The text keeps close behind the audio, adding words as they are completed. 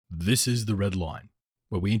This is The Red Line,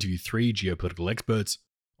 where we interview three geopolitical experts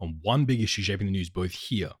on one big issue shaping the news both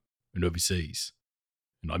here and overseas.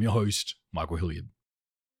 And I'm your host, Michael Hilliard.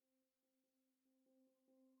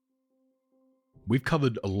 We've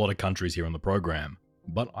covered a lot of countries here on the program,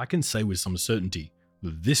 but I can say with some certainty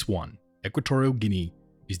that this one, Equatorial Guinea,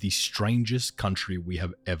 is the strangest country we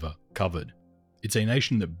have ever covered. It's a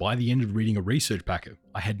nation that by the end of reading a research packet,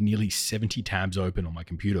 I had nearly 70 tabs open on my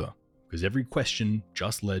computer, because every question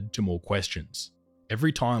just led to more questions.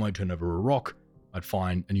 Every time I turned over a rock, I'd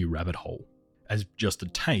find a new rabbit hole. As just a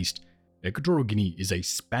taste, Equatorial Guinea is a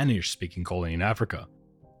Spanish-speaking colony in Africa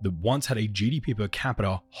that once had a GDP per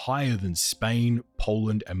capita higher than Spain,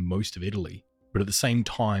 Poland, and most of Italy, but at the same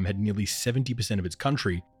time had nearly 70% of its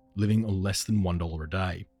country living on less than $1 a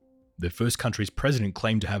day. The first country's president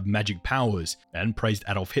claimed to have magic powers and praised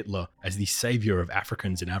Adolf Hitler as the savior of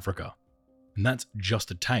Africans in Africa. And that's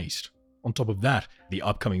just a taste. On top of that, the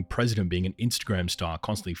upcoming president being an Instagram star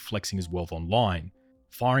constantly flexing his wealth online,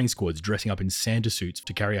 firing squads dressing up in Santa suits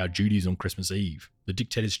to carry out duties on Christmas Eve, the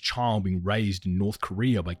dictator's child being raised in North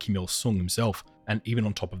Korea by Kim Il-sung himself, and even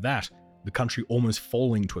on top of that, the country almost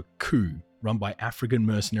falling to a coup run by African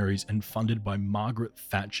mercenaries and funded by Margaret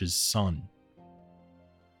Thatcher's son.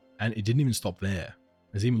 And it didn't even stop there,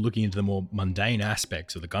 as even looking into the more mundane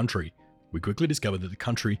aspects of the country, we quickly discovered that the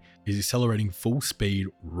country is accelerating full speed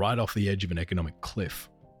right off the edge of an economic cliff,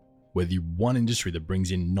 where the one industry that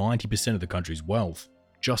brings in 90% of the country's wealth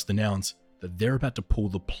just announced that they're about to pull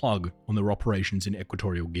the plug on their operations in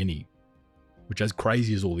Equatorial Guinea. Which, as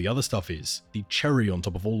crazy as all the other stuff is, the cherry on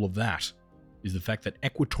top of all of that is the fact that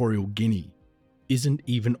Equatorial Guinea isn't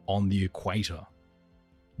even on the equator.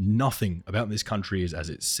 Nothing about this country is as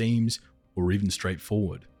it seems or even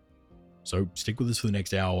straightforward. So stick with us for the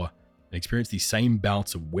next hour and experience the same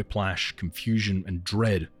bouts of whiplash, confusion, and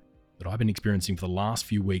dread that I've been experiencing for the last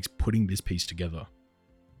few weeks putting this piece together.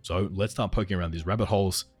 So let's start poking around these rabbit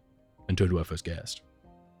holes and turn to our first guest.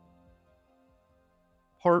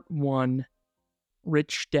 Part 1,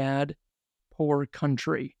 Rich Dad, Poor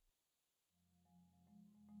Country.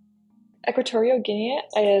 Equatorial Guinea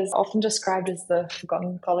is often described as the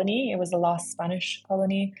forgotten colony. It was the last Spanish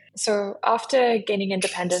colony. So after gaining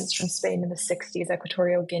independence from Spain in the 60s,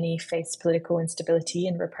 Equatorial Guinea faced political instability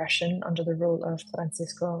and repression under the rule of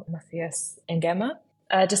Francisco Macias Nguema.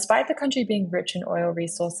 Despite the country being rich in oil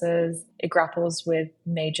resources, it grapples with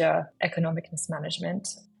major economic mismanagement.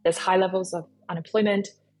 There's high levels of unemployment,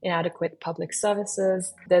 inadequate public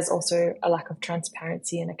services. There's also a lack of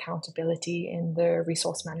transparency and accountability in the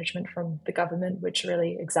resource management from the government, which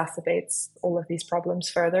really exacerbates all of these problems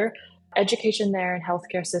further. Education there and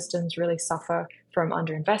healthcare systems really suffer from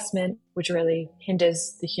underinvestment, which really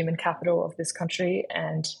hinders the human capital of this country.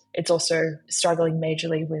 And it's also struggling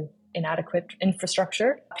majorly with inadequate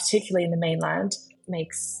infrastructure, particularly in the mainland.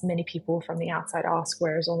 Makes many people from the outside ask,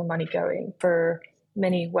 where is all the money going? For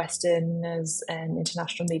many Westerners and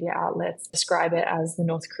international media outlets describe it as the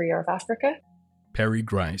North Korea of Africa. Perry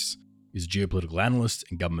Grace is a geopolitical analyst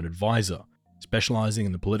and government advisor, specializing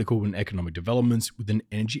in the political and economic developments within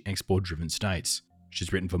energy export-driven states.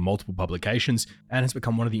 She's written for multiple publications and has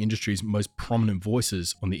become one of the industry's most prominent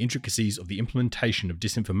voices on the intricacies of the implementation of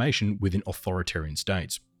disinformation within authoritarian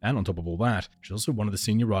states. And on top of all that, she's also one of the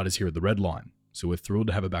senior writers here at The Red Line, so we're thrilled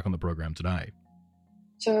to have her back on the program today.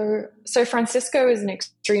 So Francisco is an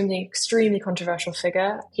extremely controversial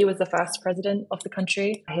figure. He was the first president of the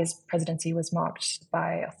country. His presidency was marked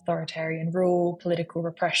by authoritarian rule, political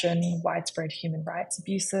repression, widespread human rights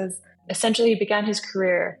abuses. Essentially, he began his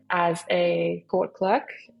career as a court clerk,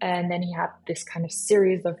 and then he had this kind of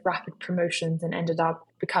series of rapid promotions and ended up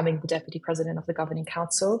becoming the deputy president of the governing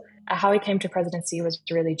council. How he came to presidency was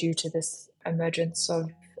really due to this emergence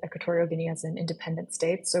of Equatorial Guinea as an independent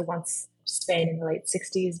state. So once Spain in the late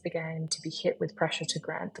 60s began to be hit with pressure to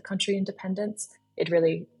grant the country independence, it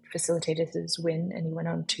really facilitated his win, and he went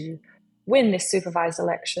on to win this supervised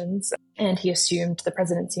elections, and he assumed the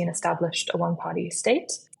presidency and established a one-party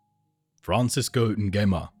state. Francisco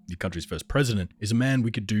Nguema, the country's first president, is a man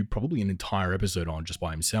we could do probably an entire episode on just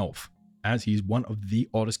by himself, as he's one of the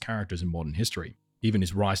oddest characters in modern history. Even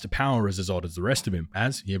his rise to power is as odd as the rest of him,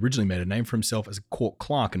 as he originally made a name for himself as a court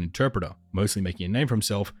clerk and interpreter, mostly making a name for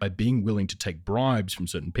himself by being willing to take bribes from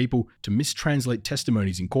certain people to mistranslate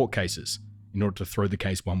testimonies in court cases, in order to throw the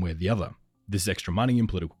case one way or the other. This extra money and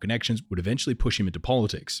political connections would eventually push him into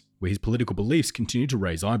politics, where his political beliefs continued to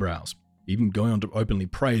raise eyebrows, even going on to openly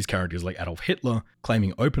praise characters like Adolf Hitler,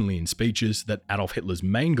 claiming openly in speeches that Adolf Hitler's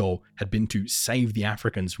main goal had been to save the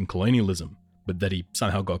Africans from colonialism, but that he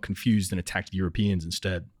somehow got confused and attacked Europeans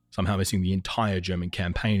instead, somehow missing the entire German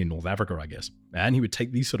campaign in North Africa, I guess. And he would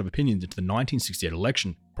take these sort of opinions into the 1968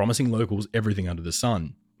 election, promising locals everything under the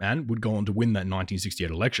sun, and would go on to win that 1968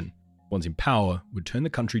 election. Once in power, would turn the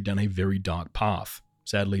country down a very dark path.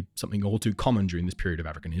 Sadly, something all too common during this period of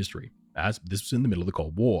African history, as this was in the middle of the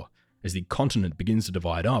Cold War. As the continent begins to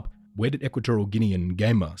divide up, where did Equatorial Guinea and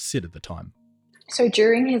Guinea sit at the time? So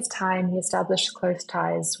during his time, he established close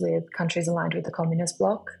ties with countries aligned with the communist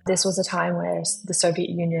bloc. This was a time where the Soviet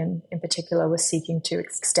Union in particular was seeking to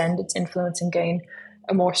extend its influence and gain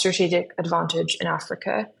a more strategic advantage in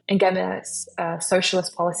Africa. And Guinea's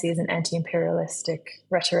socialist policies and anti-imperialistic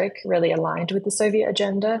rhetoric really aligned with the Soviet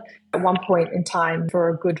agenda. At one point in time, for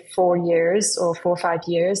a good 4 years or 4 or 5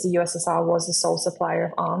 years, the USSR was the sole supplier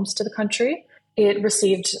of arms to the country. It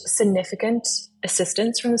received significant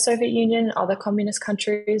assistance from the Soviet Union and other communist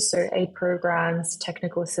countries, so aid programs,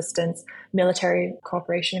 technical assistance, military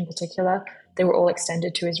cooperation in particular. They were all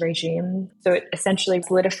extended to his regime. So it essentially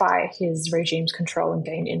solidified his regime's control and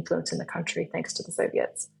gained influence in the country thanks to the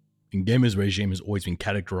Soviets. And Guinea's regime has always been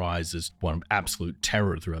categorized as one of absolute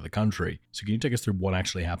terror throughout the country. So can you take us through what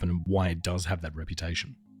actually happened and why it does have that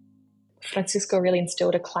reputation? Francisco really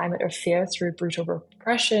instilled a climate of fear through brutal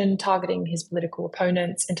repression, targeting his political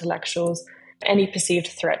opponents, intellectuals, any perceived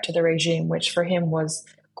threat to the regime, which for him was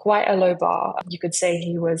quite a low bar. You could say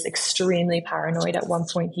he was extremely paranoid. At one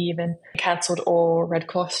point, he even cancelled all Red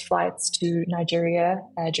Cross flights to Nigeria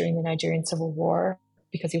during the Nigerian Civil War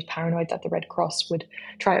because he was paranoid that the Red Cross would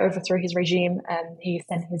try to overthrow his regime. And he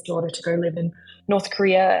sent his daughter to go live in North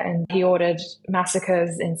Korea, and he ordered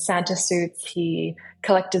massacres in Santa suits. He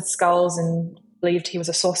collected skulls and believed he was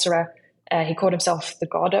a sorcerer. He called himself the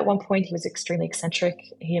god at one point. He was extremely eccentric.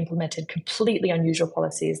 He implemented completely unusual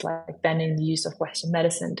policies like banning the use of Western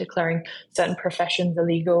medicine, declaring certain professions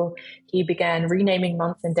illegal. He began renaming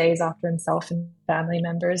months and days after himself and family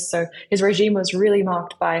members. So his regime was really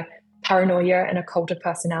marked by paranoia and a cult of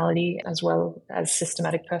personality, as well as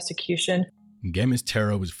systematic persecution. Guinea's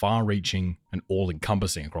terror was far-reaching and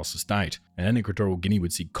all-encompassing across the state, and then Equatorial Guinea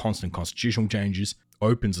would see constant constitutional changes,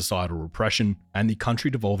 open societal repression, and the country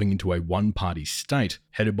devolving into a one-party state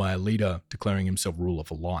headed by a leader declaring himself ruler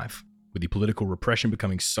for life, with the political repression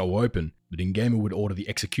becoming so open that Nguema would order the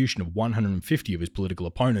execution of 150 of his political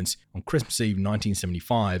opponents on Christmas Eve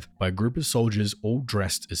 1975 by a group of soldiers all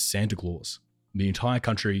dressed as Santa Claus. The entire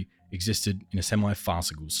country existed in a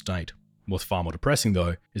semi-farcical state. What's far more depressing,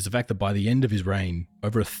 though, is the fact that by the end of his reign,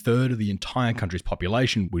 over a third of the entire country's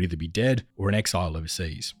population would either be dead or in exile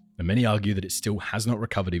overseas. And many argue that it still has not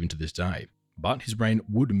recovered even to this day. But his reign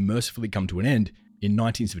would mercifully come to an end in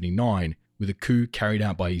 1979 with a coup carried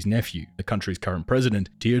out by his nephew, the country's current president,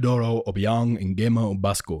 Teodoro Obiang Nguema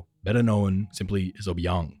Ombasco, better known simply as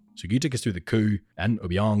Obiang. So can you take us through the coup and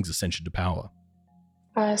Obiang's ascension to power?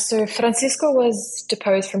 So Francisco was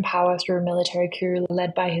deposed from power through a military coup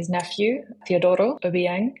led by his nephew, Teodoro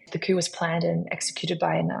Obiang. The coup was planned and executed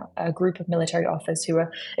by a group of military officers who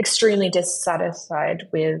were extremely dissatisfied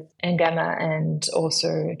with Nguema and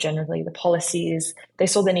also generally the policies. They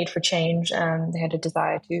saw the need for change. They had a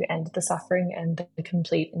desire to end the suffering and the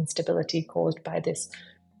complete instability caused by this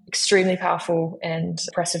extremely powerful and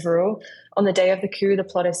oppressive rule. On the day of the coup, the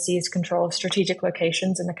plotters seized control of strategic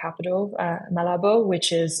locations in the capital, Malabo,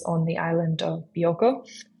 which is on the island of Bioko,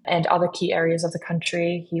 and other key areas of the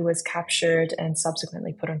country. He was captured and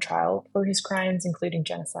subsequently put on trial for his crimes, including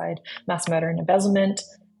genocide, mass murder, and embezzlement.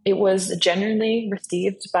 It was generally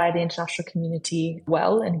received by the international community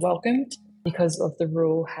well and welcomed because of the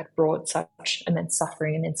rule had brought such immense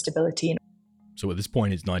suffering and instability. So at this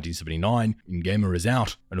point, it's 1979, Nguema is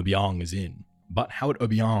out and Obiang is in. But how would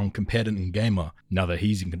Obiang compare to Nguema now that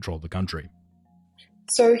he's in control of the country?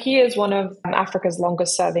 So he is one of Africa's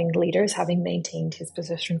longest serving leaders, having maintained his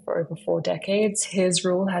position for over 4 decades. His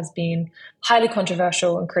rule has been highly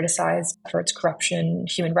controversial and criticized for its corruption,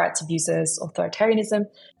 human rights abuses, authoritarianism.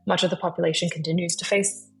 Much of the population continues to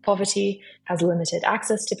face poverty, has limited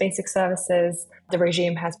access to basic services. The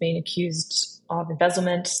regime has been accused of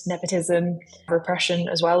embezzlement, nepotism, repression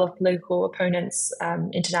as well of political opponents.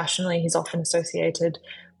 Internationally, he's often associated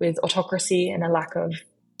with autocracy and a lack of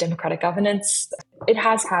democratic governance. It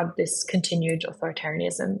has had this continued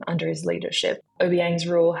authoritarianism under his leadership. Obiang's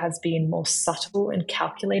rule has been more subtle and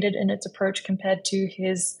calculated in its approach compared to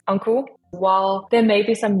his uncle. While there may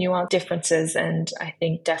be some nuanced differences, and I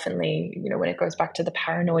think definitely, when it goes back to the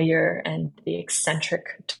paranoia and the eccentric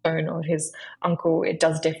tone of his uncle, it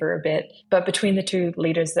does differ a bit. But between the two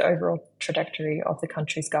leaders, the overall trajectory of the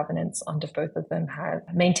country's governance under both of them have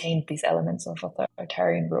maintained these elements of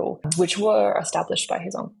authoritarian rule, which were established by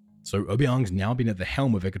his uncle. So Obiang's now been at the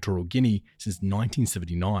helm of Equatorial Guinea since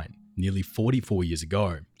 1979. nearly 44 years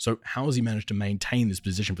ago. So how has he managed to maintain this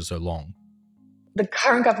position for so long? The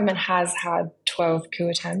current government has had 12 coup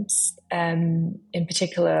attempts. In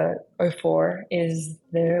particular, '04 is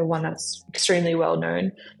the one that's extremely well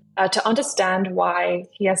known. To understand why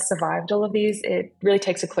he has survived all of these, it really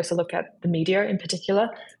takes a closer look at the media in particular.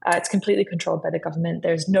 It's completely controlled by the government.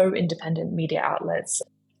 There's no independent media outlets.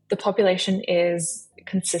 The population is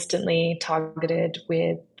consistently targeted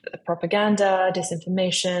with propaganda,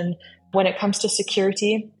 disinformation. When it comes to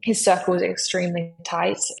security, his circle is extremely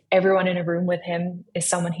tight. Everyone in a room with him is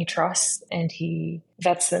someone he trusts, and he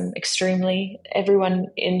vets them extremely. Everyone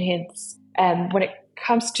in his when it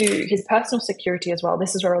comes to his personal security as well,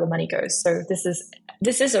 this is where all the money goes. So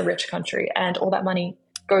this is a rich country, and all that money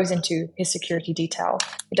goes into his security detail.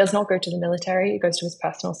 It does not go to the military, it goes to his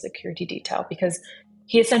personal security detail, because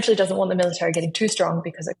he essentially doesn't want the military getting too strong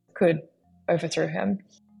because it could overthrow him.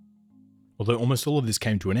 Although almost all of this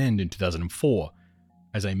came to an end in 2004,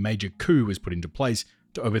 as a major coup was put into place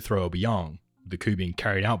to overthrow Obiang, the coup being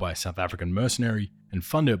carried out by a South African mercenary and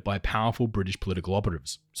funded by powerful British political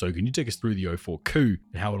operatives. So can you take us through the '04 coup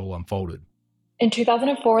and how it all unfolded? In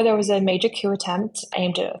 2004, there was a major coup attempt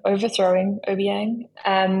aimed at overthrowing Obiang.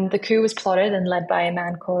 The coup was plotted and led by a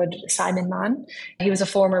man called Simon Man. He was a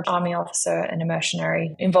former army officer and a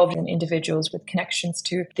mercenary involved in individuals with connections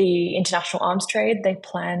to the international arms trade. They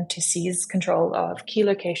planned to seize control of key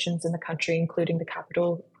locations in the country, including the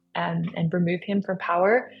capital, and remove him from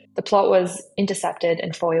power. The plot was intercepted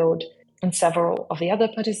and foiled, and several of the other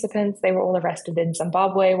participants, they were all arrested in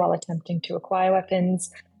Zimbabwe while attempting to acquire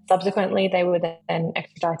weapons. Subsequently, they were then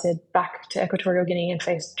extradited back to Equatorial Guinea and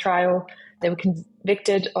faced trial. They were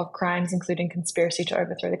convicted of crimes including conspiracy to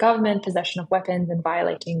overthrow the government, possession of weapons, and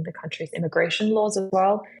violating the country's immigration laws as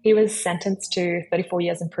well. He was sentenced to 34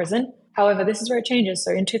 years in prison. However, this is where it changes.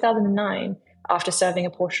 So in 2009, after serving a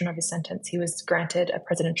portion of his sentence, he was granted a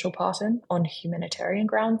presidential pardon on humanitarian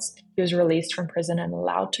grounds. He was released from prison and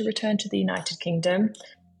allowed to return to the United Kingdom.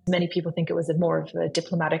 Many people think it was more of a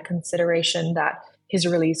diplomatic consideration, that his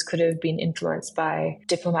release could have been influenced by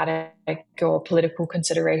diplomatic or political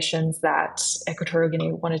considerations that Equatorial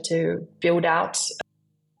Guinea wanted to build out.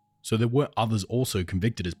 So there were others also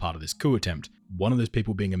convicted as part of this coup attempt, one of those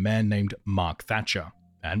people being a man named Mark Thatcher.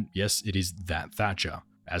 And yes, it is that Thatcher,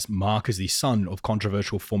 as Mark is the son of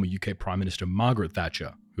controversial former UK Prime Minister Margaret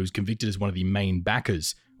Thatcher, who was convicted as one of the main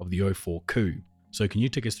backers of the '04 coup. So can you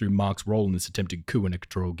take us through Mark's role in this attempted coup in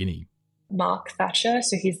Equatorial Guinea? Mark Thatcher,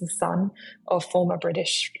 so he's the son of former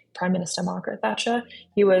British Prime Minister Margaret Thatcher.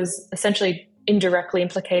 He was essentially indirectly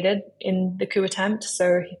implicated in the coup attempt.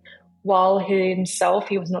 So while himself,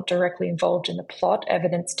 he was not directly involved in the plot,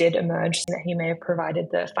 evidence did emerge that he may have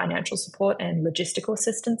provided the financial support and logistical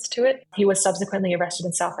assistance to it. He was subsequently arrested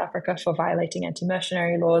in South Africa for violating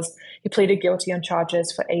anti-mercenary laws. He pleaded guilty on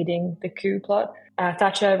charges for aiding the coup plot.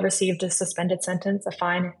 Thatcher received a suspended sentence, a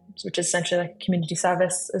fine, which is essentially like a community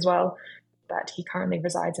service as well. But he currently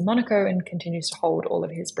resides in Monaco and continues to hold all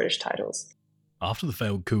of his British titles. After the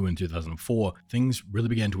failed coup in 2004, things really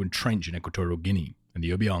began to entrench in Equatorial Guinea, and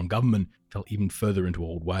the Obiang government fell even further into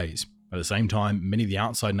old ways. At the same time, many of the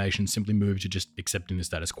outside nations simply moved to just accepting the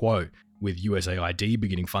status quo, with USAID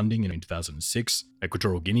beginning funding in 2006,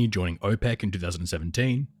 Equatorial Guinea joining OPEC in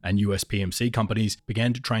 2017, and US PMC companies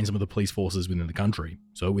began to train some of the police forces within the country.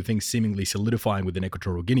 So with things seemingly solidifying within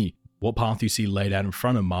Equatorial Guinea, what path do you see laid out in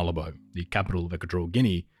front of Malabo, the capital of Equatorial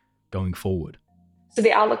Guinea, going forward? So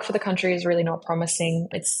the outlook for the country is really not promising.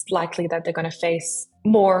 It's likely that they're going to face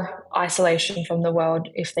more isolation from the world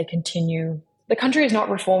if they continue. The country is not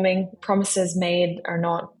reforming. Promises made are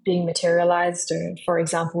not being materialized. Or, for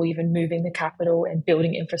example, even moving the capital and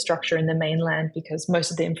building infrastructure in the mainland, because most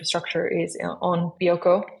of the infrastructure is on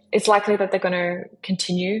Bioko. It's likely that they're going to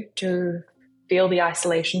continue to feel the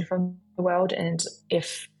isolation from the world. And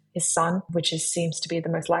if his son, which seems to be the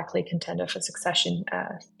most likely contender for succession,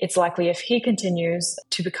 it's likely if he continues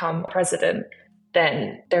to become president,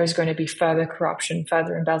 then there's going to be further corruption,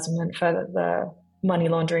 further embezzlement, further the money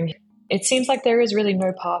laundering. It seems like there is really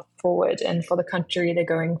no path forward. And for the country, they're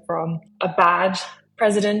going from a bad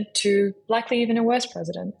president to likely even a worse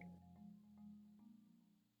president.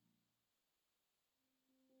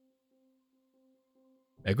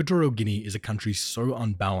 Equatorial Guinea is a country so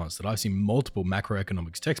unbalanced that I've seen multiple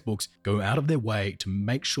macroeconomics textbooks go out of their way to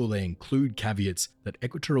make sure they include caveats that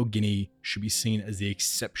Equatorial Guinea should be seen as the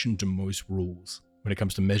exception to most rules when it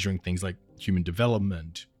comes to measuring things like human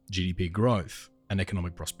development, GDP growth, and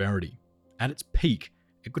economic prosperity. At its peak,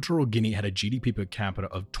 Equatorial Guinea had a GDP per capita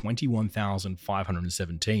of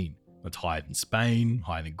 21,517. That's higher than Spain,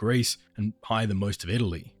 higher than Greece, and higher than most of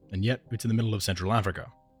Italy, and yet it's in the middle of Central Africa.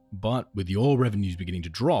 But with the oil revenues beginning to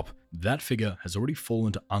drop, that figure has already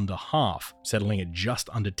fallen to under half, settling at just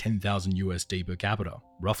under 10,000 USD per capita,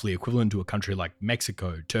 roughly equivalent to a country like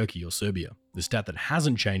Mexico, Turkey, or Serbia. The stat that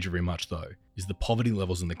hasn't changed very much, though, is the poverty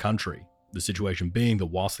levels in the country. The situation being that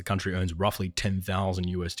whilst the country earns roughly 10,000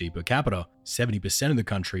 USD per capita, 70% of the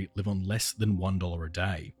country live on less than $1 a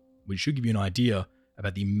day, which should give you an idea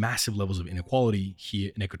about the massive levels of inequality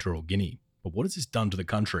here in Equatorial Guinea. But what has this done to the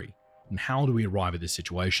country? And how do we arrive at this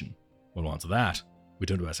situation? Well, to answer that, we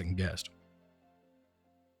turn to our second guest.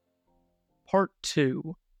 Part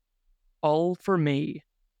 2. All for me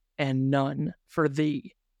and none for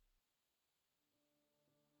thee.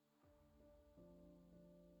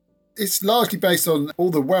 It's largely based on all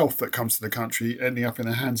the wealth that comes to the country ending up in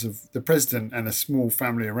the hands of the president and a small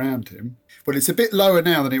family around him. Well, it's a bit lower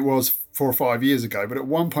now than it was 4 or 5 years ago, but at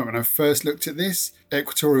one point when I first looked at this,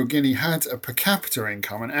 Equatorial Guinea had a per capita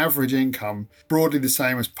income, an average income, broadly the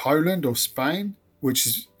same as Poland or Spain, which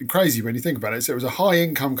is crazy when you think about it. So it was a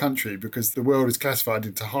high-income country because the world is classified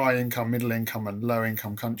into high-income, middle-income and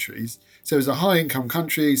low-income countries. So it's a high-income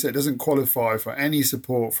country, so it doesn't qualify for any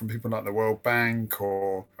support from people like the World Bank,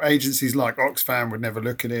 or agencies like Oxfam would never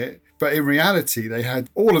look at it. But in reality, they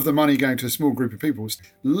had all of the money going to a small group of people.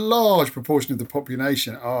 Large proportion of the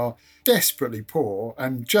population are desperately poor,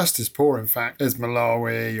 and just as poor, in fact, as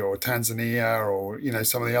Malawi or Tanzania or,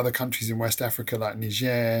 some of the other countries in West Africa like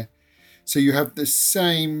Niger. So you have the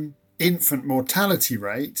same infant mortality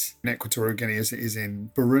rate in Equatorial Guinea as it is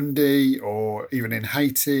in Burundi or even in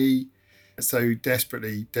Haiti. So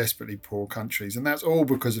desperately, desperately poor countries. And that's all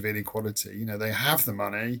because of inequality. They have the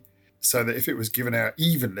money so that if it was given out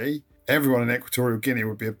evenly, everyone in Equatorial Guinea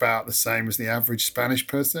would be about the same as the average Spanish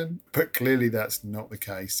person. But clearly that's not the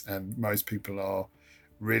case. And most people are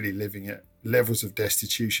really living at levels of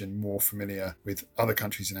destitution more familiar with other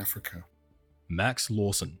countries in Africa. Max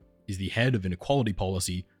Lawson is the head of inequality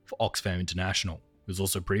policy for Oxfam International. He was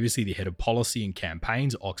also previously the head of policy and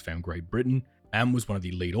campaigns at Oxfam Great Britain and was one of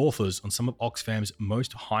the lead authors on some of Oxfam's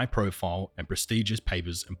most high-profile and prestigious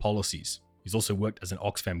papers and policies. He's also worked as an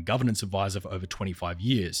Oxfam governance advisor for over 25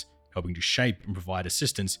 years, helping to shape and provide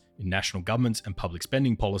assistance in national governments and public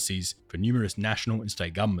spending policies for numerous national and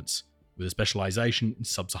state governments, with a specialization in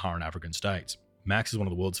sub-Saharan African states. Max is one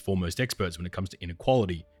of the world's foremost experts when it comes to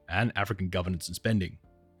inequality and African governance and spending,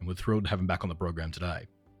 and we're thrilled to have him back on the program today.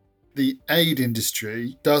 The aid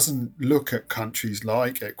industry doesn't look at countries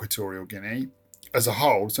like Equatorial Guinea as a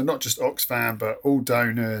whole, so not just Oxfam, but all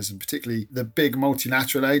donors and particularly the big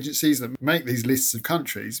multilateral agencies that make these lists of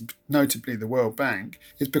countries, notably the World Bank,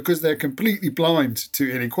 is because they're completely blind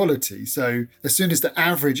to inequality. So as soon as the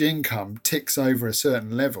average income ticks over a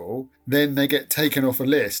certain level, then they get taken off a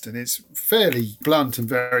list, and it's fairly blunt and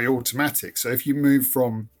very automatic. So if you move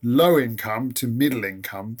from low income to middle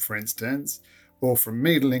income, for instance, or from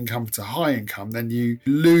middle income to high income, then you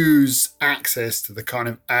lose access to the kind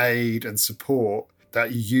of aid and support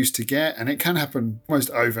that you used to get. And it can happen almost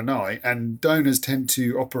overnight. And donors tend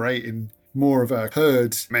to operate in more of a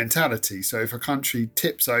herd mentality. So if a country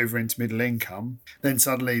tips over into middle income, then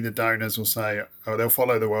suddenly the donors will say, they'll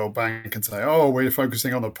follow the World Bank and say, we're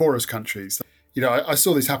focusing on the poorest countries. I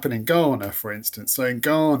saw this happen in Ghana, for instance. So in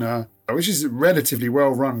Ghana, which is a relatively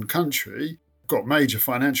well-run country, got major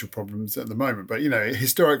financial problems at the moment, but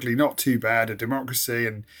historically not too bad, a democracy,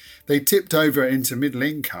 and they tipped over into middle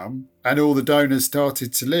income and all the donors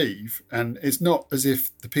started to leave. And it's not as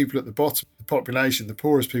if the people at the bottom of the population, the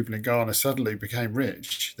poorest people in Ghana, suddenly became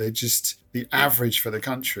rich. The average for the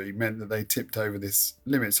country meant that they tipped over this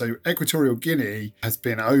limit. So Equatorial Guinea has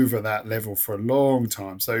been over that level for a long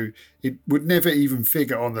time. So it would never even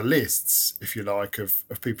figure on the lists, if you like, of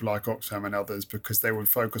people like Oxfam and others, because they would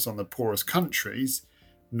focus on the poorest countries,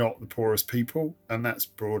 not the poorest people. And that's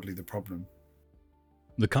broadly the problem.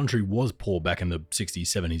 The country was poor back in the 60s,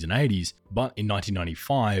 70s and 80s, but in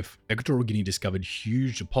 1995, Equatorial Guinea discovered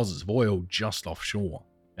huge deposits of oil just offshore.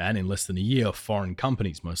 And in less than a year, foreign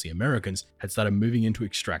companies, mostly Americans, had started moving in to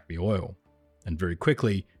extract the oil. And very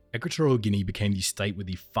quickly, Equatorial Guinea became the state with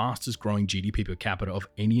the fastest growing GDP per capita of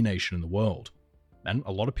any nation in the world. And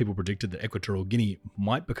a lot of people predicted that Equatorial Guinea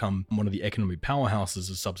might become one of the economic powerhouses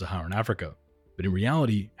of sub-Saharan Africa. But in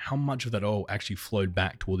reality, how much of that oil actually flowed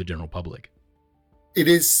back toward the general public? It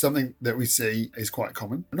is something that we see is quite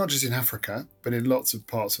common, not just in Africa, but in lots of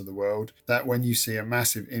parts of the world, that when you see a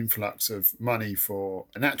massive influx of money for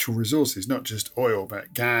natural resources, not just oil,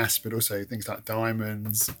 but gas, but also things like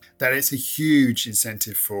diamonds, that it's a huge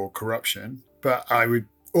incentive for corruption. But I would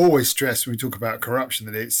always stress when we talk about corruption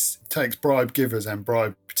that it takes bribe givers and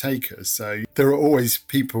bribe takers. So there are always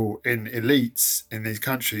people in elites in these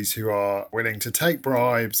countries who are willing to take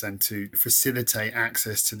bribes and to facilitate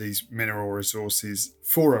access to these mineral resources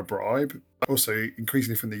for a bribe. Also,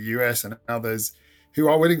 increasingly from the US and others who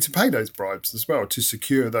are willing to pay those bribes as well to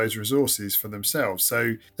secure those resources for themselves.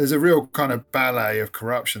 So there's a real kind of ballet of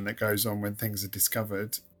corruption that goes on when things are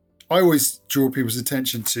discovered. I always draw people's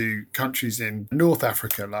attention to countries in North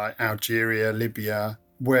Africa like Algeria, Libya,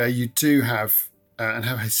 where you do have and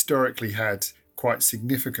have historically had quite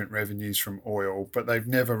significant revenues from oil, but they've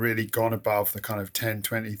never really gone above the kind of 10,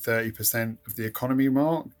 20, 30% of the economy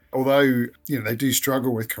mark. Although, they do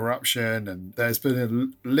struggle with corruption, and there's been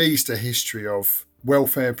at least a history of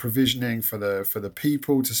welfare provisioning for the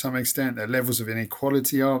people to some extent. Their levels of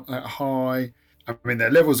inequality aren't that high. I mean,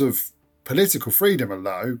 their levels of political freedom are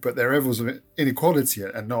low, but their levels of inequality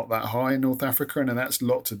are not that high in North Africa, and that's a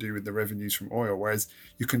lot to do with the revenues from oil. Whereas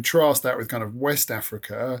you contrast that with kind of West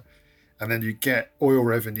Africa, and then you get oil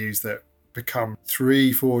revenues that become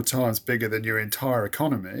 3-4 times bigger than your entire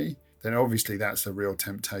economy, then obviously that's a real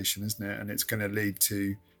temptation, isn't it? And it's going to lead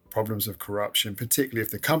to problems of corruption, particularly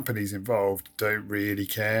if the companies involved don't really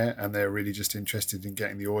care and they're really just interested in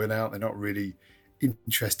getting the oil out. They're not really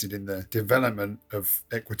interested in the development of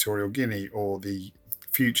Equatorial Guinea or the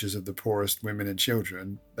futures of the poorest women and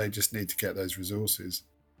children. They just need to get those resources.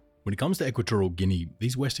 When it comes to Equatorial Guinea,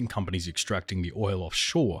 these Western companies extracting the oil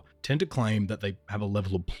offshore tend to claim that they have a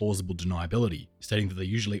level of plausible deniability, stating that they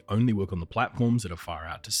usually only work on the platforms that are far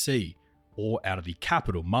out to sea, or out of the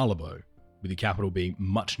capital, Malabo, with the capital being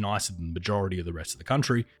much nicer than the majority of the rest of the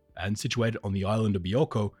country, and situated on the island of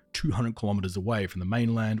Bioko, 200 kilometers away from the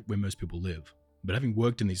mainland where most people live. But having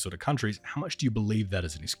worked in these sort of countries, how much do you believe that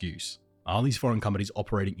is an excuse? Are these foreign companies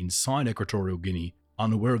operating inside Equatorial Guinea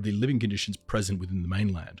unaware of the living conditions present within the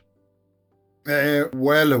mainland? They're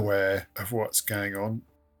well aware of what's going on.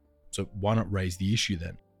 So why not raise the issue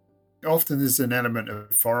then? Often there's an element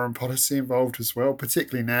of foreign policy involved as well,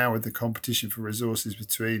 particularly now with the competition for resources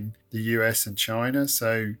between the US and China.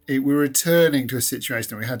 So we're returning to a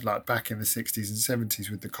situation that we had like back in the 60s and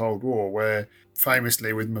 70s with the Cold War, where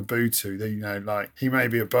famously with Mobutu, he may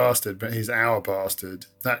be a bastard, but he's our bastard,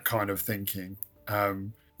 that kind of thinking,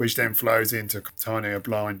 which then flows into turning a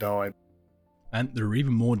blind eye. And there are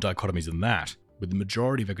even more dichotomies than that, with the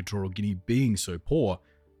majority of Equatorial Guinea being so poor,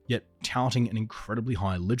 yet touting an incredibly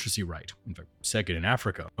high literacy rate, in fact second in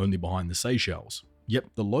Africa, only behind the Seychelles. Yet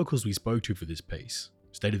the locals we spoke to for this piece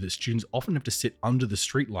stated that students often have to sit under the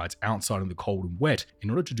streetlights outside in the cold and wet in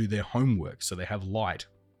order to do their homework so they have light.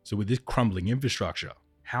 So with this crumbling infrastructure,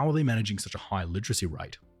 how are they managing such a high literacy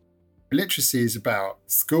rate? Literacy is about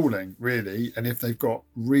schooling, really, and if they've got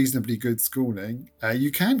reasonably good schooling,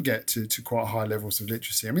 you can get to quite high levels of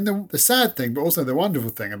literacy. I mean, the sad thing, but also the wonderful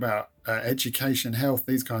thing about education, health,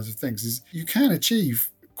 these kinds of things, is you can achieve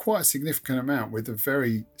quite a significant amount with a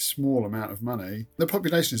very small amount of money. The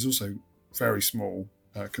population is also very small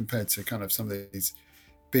compared to kind of some of these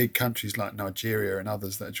big countries like Nigeria and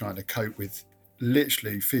others that are trying to cope with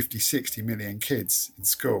literally 50, 60 million kids in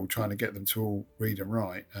school, trying to get them to all read and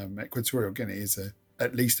write. Equatorial Guinea is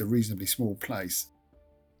at least a reasonably small place.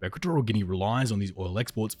 Equatorial Guinea relies on these oil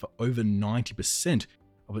exports for over 90%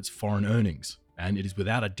 of its foreign earnings, and it is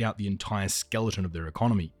without a doubt the entire skeleton of their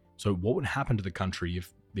economy. So what would happen to the country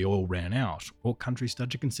if the oil ran out, or countries start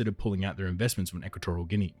to consider pulling out their investments from Equatorial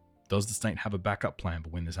Guinea? Does the state have a backup plan for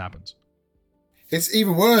when this happens? It's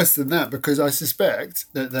even worse than that, because I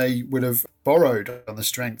suspect that they would have borrowed on the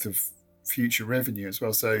strength of future revenue as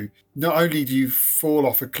well. So not only do you fall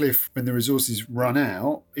off a cliff when the resources run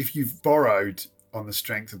out, if you've borrowed on the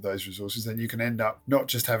strength of those resources, then you can end up not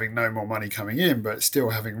just having no more money coming in, but still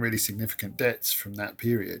having really significant debts from that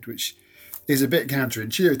period, which is a bit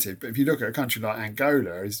counterintuitive. But if you look at a country like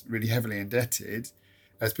Angola, is really heavily indebted,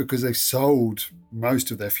 that's because they've sold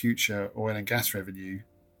most of their future oil and gas revenue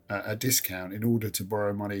a discount in order to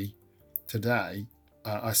borrow money today.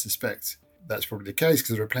 I suspect that's probably the case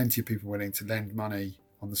because there are plenty of people willing to lend money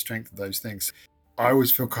on the strength of those things. I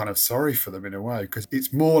always feel kind of sorry for them in a way, because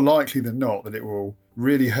it's more likely than not that it will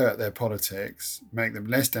really hurt their politics, make them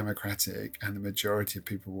less democratic, and the majority of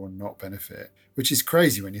people will not benefit, which is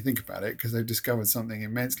crazy when you think about it, because they've discovered something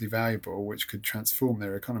immensely valuable which could transform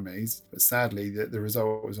their economies. But sadly, the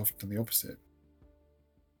result is often the opposite.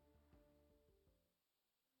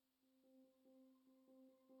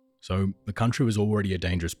 So the country was already a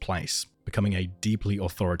dangerous place, becoming a deeply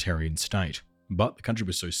authoritarian state. But the country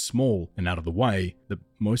was so small and out of the way that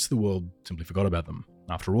most of the world simply forgot about them.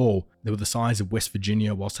 After all, they were the size of West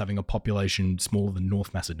Virginia whilst having a population smaller than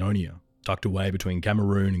North Macedonia. tucked away between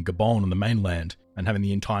Cameroon and Gabon on the mainland, and having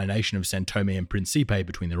the entire nation of São Tomé and Príncipe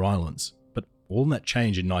between their islands. But all that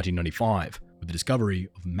changed in 1995 with the discovery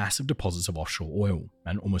of massive deposits of offshore oil,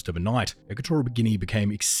 and almost overnight, Equatorial Guinea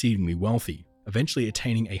became exceedingly wealthy, eventually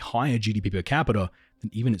attaining a higher GDP per capita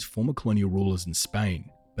than even its former colonial rulers in Spain.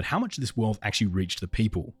 But how much of this wealth actually reached the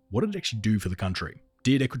people? What did it actually do for the country?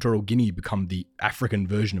 Did Equatorial Guinea become the African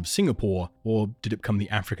version of Singapore, or did it become the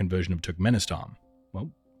African version of Turkmenistan?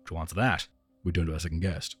 Well, to answer that, we turn to our second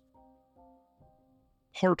guest.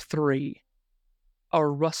 Part 3. A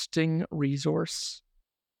rusting resource.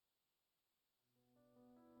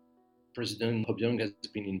 President Obiang has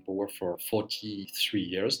been in power for 43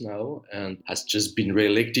 years now and has just been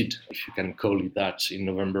re-elected, if you can call it that, in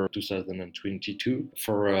November 2022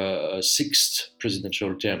 for a sixth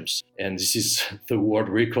presidential terms. And this is the world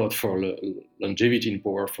record for longevity in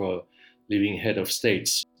power for living head of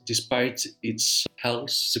states. Despite its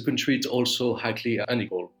health, the country is also highly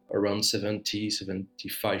unequal. Around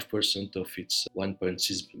 75% of its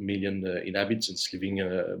 1.6 million inhabitants living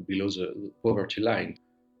below the poverty line.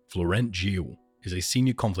 Florent Gilles is a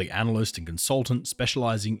senior conflict analyst and consultant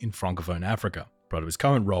specializing in Francophone Africa. Prior to his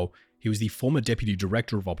current role, he was the former Deputy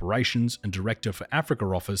Director of Operations and Director for Africa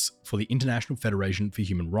Office for the International Federation for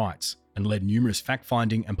Human Rights, and led numerous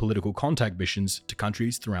fact-finding and political contact missions to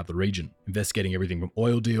countries throughout the region, investigating everything from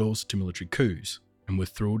oil deals to military coups. And we're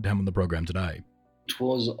thrilled to have him on the program today. It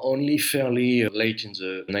was only fairly late in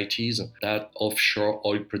the 90s that offshore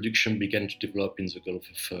oil production began to develop in the Gulf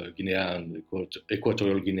of Guinea, and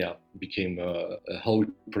Equatorial Guinea became a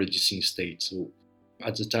oil-producing state. So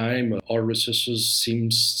at the time, oil resources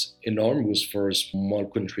seems enormous for a small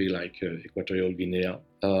country like Equatorial Guinea.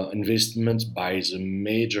 Investments by the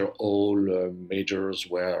major oil majors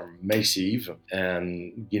were massive,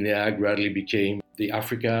 and Guinea gradually became the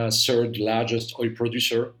Africa's third largest oil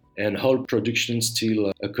producer. And oil production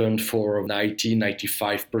still account for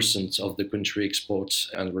 90-95% of the country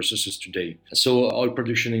exports and resources today. So oil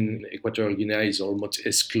production in Equatorial Guinea is almost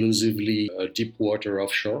exclusively deep water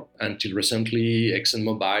offshore. Until recently,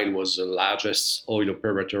 ExxonMobil was the largest oil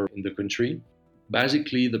operator in the country.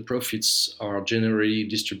 Basically, the profits are generally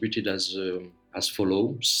distributed as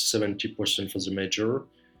follows: 70% for the major,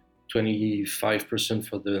 25%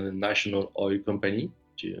 for the national oil company,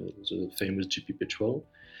 the famous GP Petrol,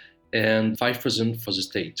 and 5% for the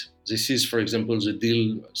state. This is, for example, the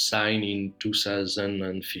deal signed in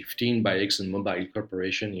 2015 by ExxonMobil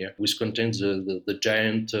Corporation here, which contains the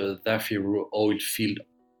giant Zafiro oil field.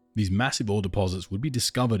 These massive oil deposits would be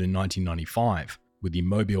discovered in 1995, with the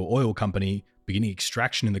Mobile Oil Company beginning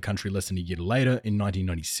extraction in the country less than a year later in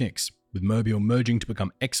 1996, with Mobile merging to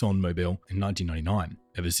become ExxonMobil in 1999.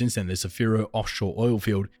 Ever since then, the Zafiro offshore oil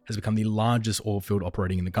field has become the largest oil field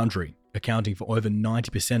operating in the country, accounting for over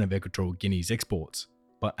 90% of Equatorial Guinea's exports.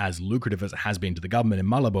 But as lucrative as it has been to the government in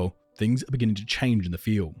Malabo, things are beginning to change in the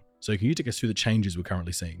field. So can you take us through the changes we're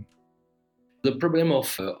currently seeing? The problem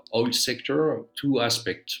of oil sector, two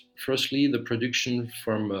aspects. Firstly, the production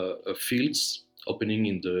from fields opening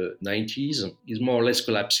in the 90s is more or less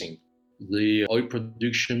collapsing. The oil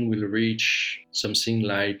production will reach something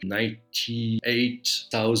like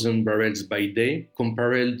 98,000 barrels by day,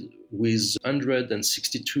 compared with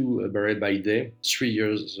 162 barrels by day 3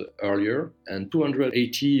 years earlier, and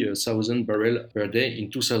 280,000 barrels per day in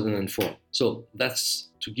 2004. So that's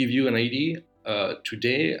to give you an idea.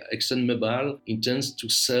 Today, ExxonMobil intends to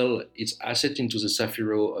sell its asset into the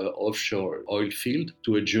Zafiro offshore oil field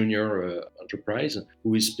to a junior enterprise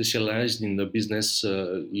who is specialized in the business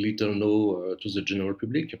little known to the general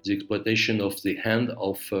public, the exploitation of the hand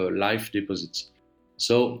of live deposits.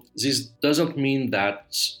 So this doesn't mean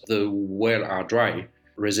that the wells are dry.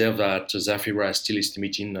 Reserve at Zafiro are still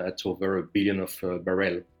estimating at over 1 billion of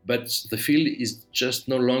barrels. But the field is just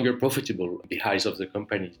no longer profitable in the eyes of the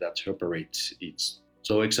companies that operate it.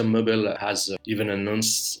 So ExxonMobil has even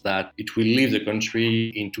announced that it will leave the country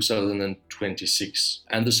in 2026.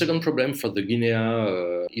 And the second problem for the Guinea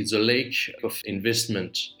is the lack of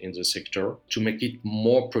investment in the sector to make it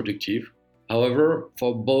more productive. However,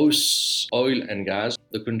 for both oil and gas,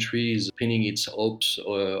 the country is pinning its hopes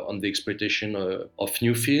on the exploitation of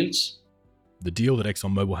new fields. The deal that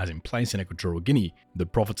ExxonMobil has in place in Equatorial Guinea, the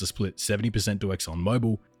profits are split 70% to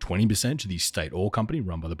ExxonMobil, 20% to the state oil company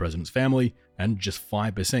run by the president's family, and just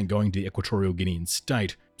 5% going to the Equatorial Guinean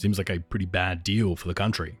state. Seems like a pretty bad deal for the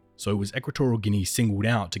country. So was Equatorial Guinea singled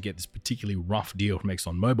out to get this particularly rough deal from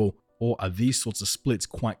ExxonMobil, or are these sorts of splits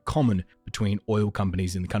quite common between oil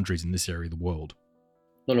companies in the countries in this area of the world?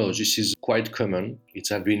 No, this is quite common. It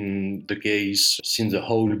has been the case since the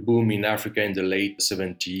whole boom in Africa in the late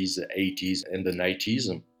 70s, 80s, and the 90s.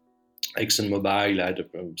 ExxonMobil had a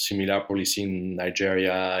similar policy in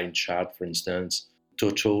Nigeria, in Chad, for instance.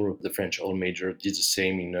 Total, the French oil major, did the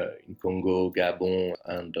same in Congo, Gabon,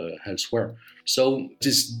 and elsewhere. So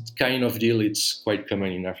this kind of deal, it's quite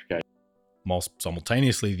common in Africa. Whilst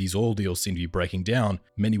simultaneously these oil deals seem to be breaking down,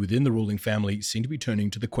 many within the ruling family seem to be turning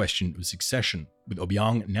to the question of succession, with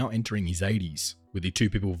Obiang now entering his 80s, with the two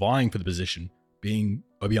people vying for the position being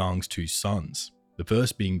Obiang's two sons. The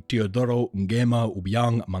first being Teodoro Ngema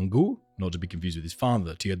Obiang Mangu, not to be confused with his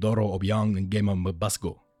father, Teodoro Obiang Ngema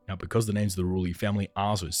Mbasgo. Now, because the names of the ruling family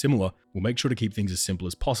are so similar, we'll make sure to keep things as simple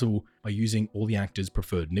as possible by using all the actors'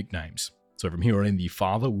 preferred nicknames. So from here on in, the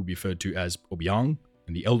father will be referred to as Obiang,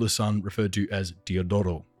 and the elder son referred to as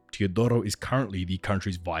Teodoro. Teodoro is currently the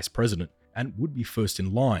country's vice president and would be first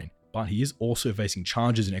in line, but he is also facing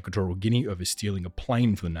charges in Equatorial Guinea over stealing a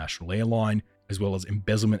plane for the national airline, as well as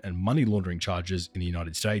embezzlement and money laundering charges in the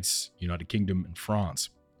United States, United Kingdom, and France.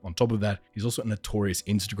 On top of that, he's also a notorious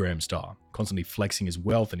Instagram star, constantly flexing his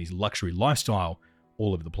wealth and his luxury lifestyle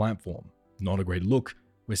all over the platform. Not a great look,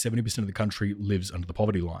 where 70% of the country lives under the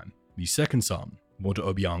poverty line. The second son, Walter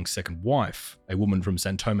Obiang's second wife, a woman from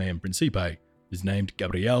São Tomé and Príncipe, is named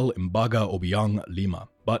Gabrielle Mbaga Obiang Lima,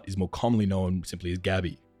 but is more commonly known simply as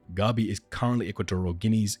Gabi. Gabi is currently Equatorial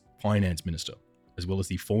Guinea's finance minister, as well as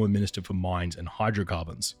the former minister for mines and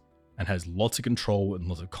hydrocarbons, and has lots of control and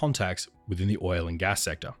lots of contacts within the oil and gas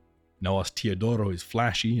sector. Now, whilst Teodoro is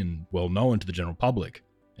flashy and well known to the general public,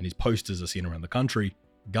 and his posters are seen around the country,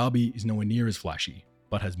 Gabi is nowhere near as flashy,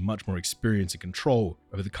 but has much more experience and control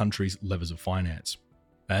over the country's levers of finance.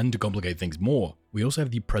 And to complicate things more, we also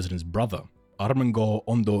have the president's brother, Armengol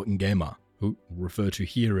Ondo Ngema, who we'll refer to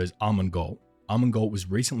here as Armengol. Armengol was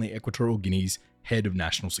recently Equatorial Guinea's head of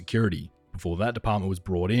national security. Before that department was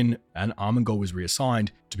brought in, and Armengol was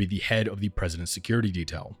reassigned to be the head of the president's security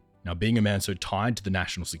detail. Now, being a man so tied to the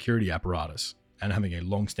national security apparatus, and having a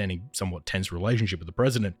long-standing, somewhat tense relationship with the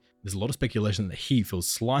president, there's a lot of speculation that he feels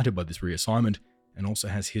slighted by this reassignment, and also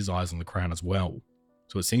has his eyes on the crown as well.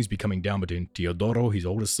 So it seems to be coming down between Teodoro, his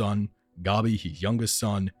oldest son, Gabi, his youngest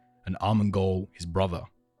son, and Armengol, his brother.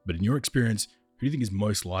 But in your experience, who do you think is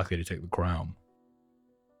most likely to take the crown?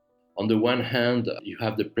 On the one hand, you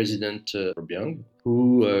have the president, Obiang,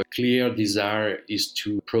 whose clear desire is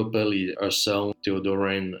to propel her son,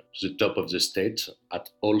 Teodorin, to the top of the state at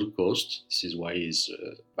all costs. This is why he's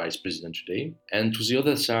vice president today. And to the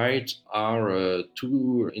other side are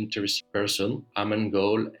two interesting persons,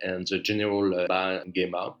 Armengol and the General Ba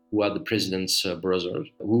Ngema, who are the president's brothers,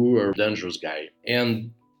 who are a dangerous guy.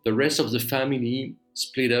 And the rest of the family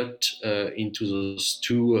split up into those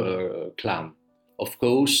two clans. Of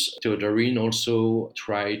course, Teodorin also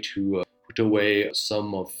tried to put away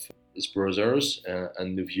some of his brothers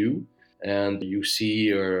and nephew, and you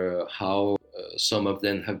see how some of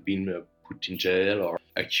them have been put in jail or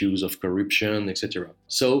accused of corruption, etc.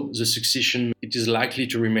 So the succession, it is likely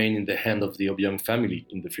to remain in the hand of the Obiang family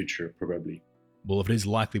in the future, probably. Well, if it is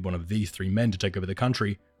likely one of these three men to take over the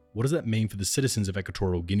country, what does that mean for the citizens of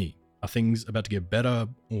Equatorial Guinea? Are things about to get better,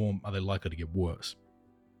 or are they likely to get worse?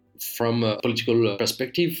 From a political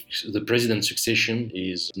perspective, the president's succession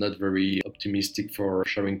is not very optimistic for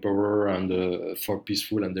sharing power and for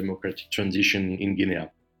peaceful and democratic transition in Guinea.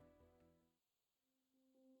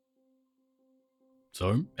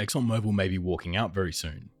 So, ExxonMobil may be walking out very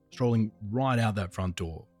soon, strolling right out that front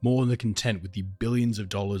door, more than content with the billions of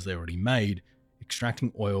dollars they already made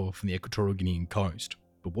extracting oil from the Equatorial Guinean coast.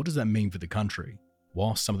 But what does that mean for the country?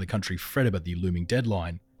 While some of the country fret about the looming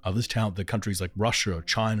deadline, others tout that countries like Russia or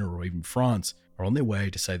China or even France are on their way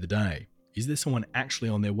to save the day. Is there someone actually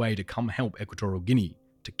on their way to come help Equatorial Guinea,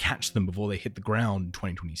 to catch them before they hit the ground in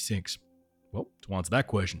 2026? Well, to answer that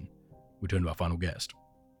question, we turn to our final guest.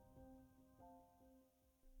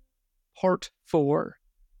 Part 4.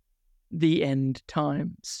 The End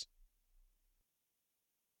Times.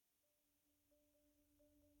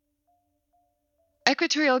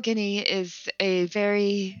 Equatorial Guinea is a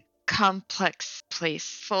very complex place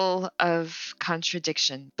full of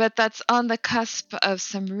contradiction, but that's on the cusp of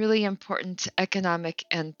some really important economic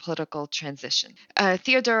and political transition.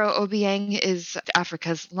 Teodoro Obiang is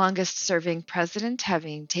Africa's longest-serving president,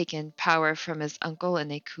 having taken power from his uncle in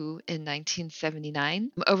a coup in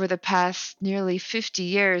 1979. Over the past nearly 50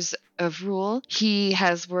 years of rule, he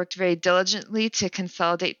has worked very diligently to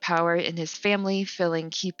consolidate power in his family, filling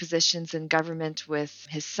key positions in government with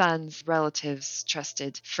his sons, relatives,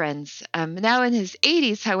 trusted friends. Now in his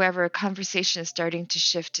 80s, however, conversation is starting to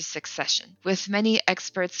shift to succession, with many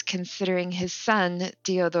experts considering his son,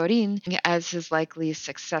 Teodorin, as his likely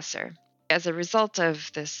successor. as a result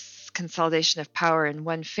of this consolidation of power in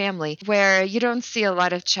one family, where you don't see a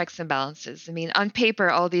lot of checks and balances. I mean, on paper,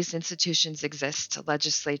 all these institutions exist,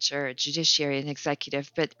 legislature, judiciary, and executive,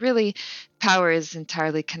 but really power is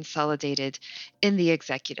entirely consolidated in the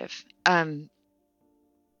executive.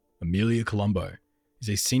 Amelia Colombo is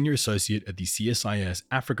a senior associate at the CSIS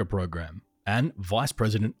Africa program and vice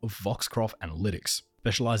president of Foxcroft Analytics,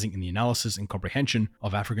 specializing in the analysis and comprehension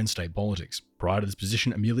of African state politics. Prior to this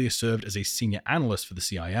position, Amelia served as a senior analyst for the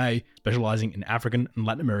CIA, specializing in African and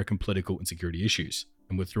Latin American political and security issues.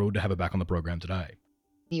 And we're thrilled to have her back on the program today.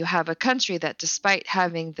 You have a country that, despite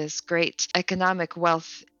having this great economic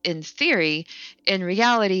wealth in theory, in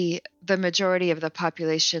reality, the majority of the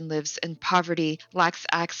population lives in poverty, lacks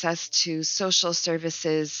access to social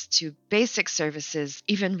services, to basic services.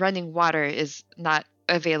 Even running water is not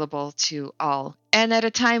available to all. And at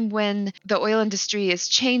a time when the oil industry is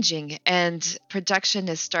changing and production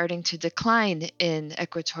is starting to decline in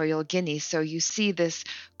Equatorial Guinea. So you see this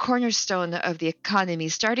cornerstone of the economy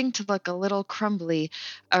starting to look a little crumbly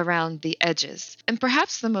around the edges. And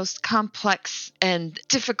perhaps the most complex and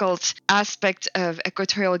difficult aspect of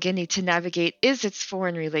Equatorial Guinea to navigate is its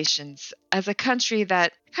foreign relations. As a country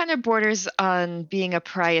that kind of borders on being a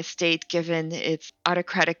pariah state given its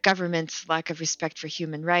autocratic government, lack of respect for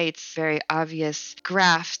human rights, very obvious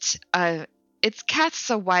graft, it casts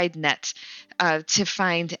a wide net to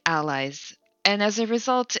find allies. And as a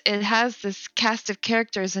result, it has this cast of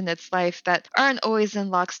characters in its life that aren't always in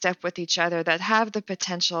lockstep with each other, that have the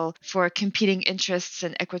potential for competing interests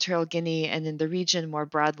in Equatorial Guinea and in the region more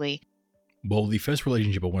broadly. Well, the first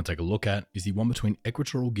relationship I want to take a look at is the one between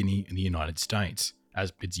Equatorial Guinea and the United States,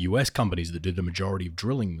 as it's US companies that do the majority of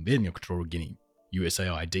drilling within Equatorial Guinea.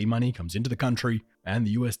 USAID money comes into the country, and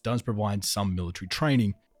the US does provide some military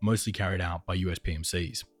training, mostly carried out by US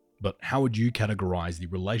PMCs. But how would you categorize the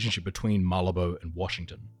relationship between Malabo and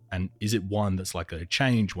Washington? And is it one that's likely to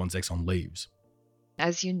change once Exxon leaves?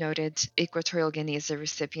 As you noted, Equatorial Guinea is a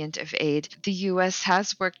recipient of aid. The U.S.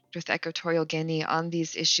 has worked with Equatorial Guinea on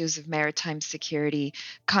these issues of maritime security,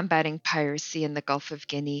 combating piracy in the Gulf of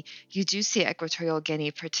Guinea. You do see Equatorial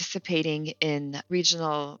Guinea participating in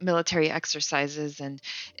regional military exercises and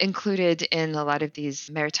included in a lot of these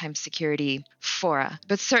maritime security fora.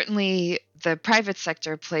 But certainly, the private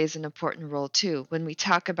sector plays an important role too. When we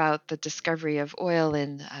talk about the discovery of oil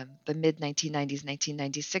in the mid-1990s,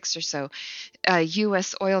 1996 or so,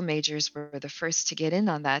 U.S. oil majors were the first to get in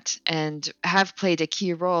on that and have played a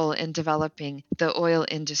key role in developing the oil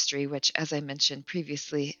industry, which, as I mentioned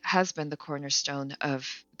previously, has been the cornerstone of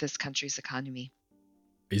this country's economy.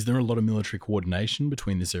 Is there a lot of military coordination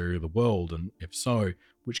between this area of the world? And if so,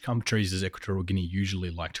 which countries does Equatorial Guinea usually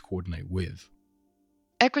like to coordinate with?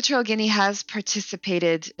 Equatorial Guinea has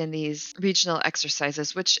participated in these regional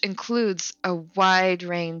exercises, which includes a wide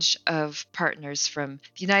range of partners from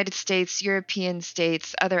the United States, European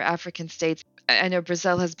states, other African states. I know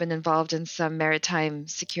Brazil has been involved in some maritime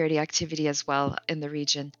security activity as well in the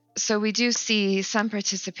region. So we do see some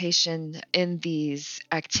participation in these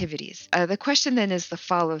activities. The question then is the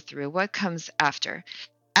follow-through. What comes after?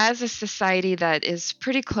 As a society that is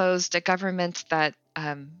pretty closed, a government that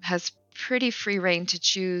has pretty free rein to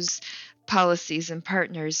choose policies and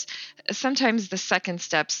partners, sometimes the second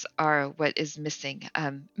steps are what is missing.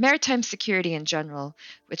 Maritime security in general,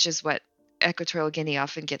 which is what Equatorial Guinea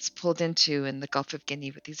often gets pulled into in the Gulf of Guinea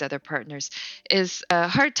with these other partners, is a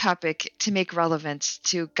hard topic to make relevant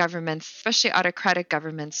to governments, especially autocratic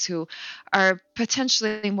governments who are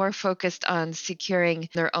potentially more focused on securing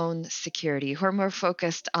their own security, who are more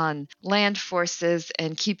focused on land forces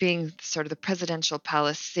and keeping sort of the presidential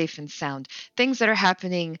palace safe and sound. Things that are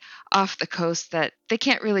happening off the coast that they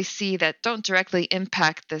can't really see, that don't directly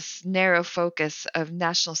impact this narrow focus of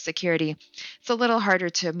national security. It's a little harder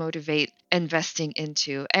to motivate investing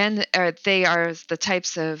into. And they are the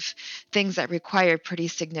types of things that require pretty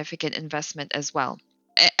significant investment as well.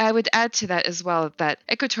 I would add to that as well that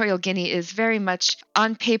Equatorial Guinea is very much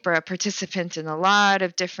on paper a participant in a lot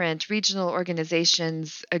of different regional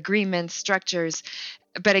organizations, agreements, structures.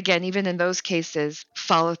 But again, even in those cases,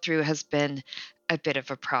 follow through has been a bit of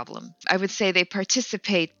a problem. I would say they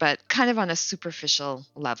participate, but kind of on a superficial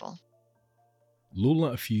level.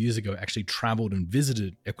 Lula, a few years ago, actually travelled and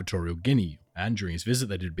visited Equatorial Guinea, and during his visit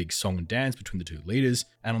they did a big song and dance between the two leaders,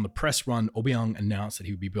 and on the press run, Obiang announced that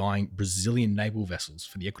he would be buying Brazilian naval vessels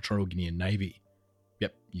for the Equatorial Guinean Navy.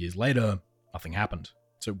 Yep, years later, nothing happened.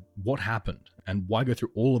 So what happened, and why go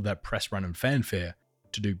through all of that press run and fanfare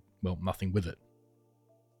to do, well, nothing with it?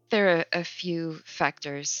 there are a few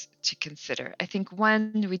factors to consider. I think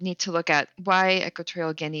one, we need to look at why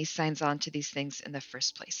Equatorial Guinea signs on to these things in the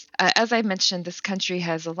first place. As I mentioned, this country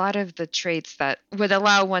has a lot of the traits that would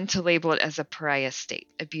allow one to label it as a pariah state: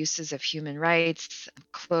 abuses of human rights,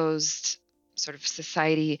 closed sort of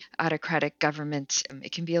society, autocratic government.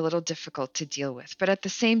 It can be a little difficult to deal with. But at the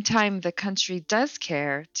same time, the country does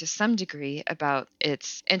care to some degree about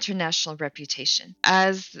its international reputation.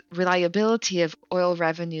 As reliability of oil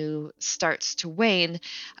revenue starts to wane,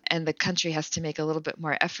 and the country has to make a little bit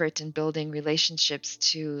more effort in building relationships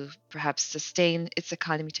to perhaps sustain its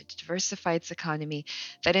economy, to diversify its economy,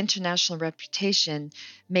 that international reputation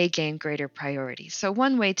may gain greater priority. So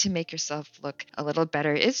one way to make yourself look a little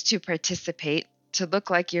better is to participate, to look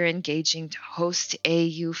like you're engaging, to host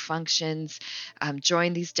AU functions,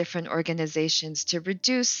 join these different organizations to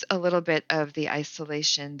reduce a little bit of the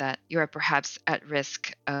isolation that you're perhaps at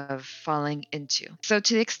risk of falling into. So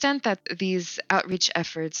to the extent that these outreach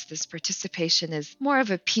efforts, this participation is more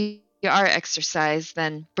of a PR exercise,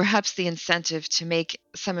 then perhaps the incentive to make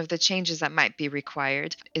some of the changes that might be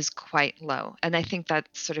required is quite low. And I think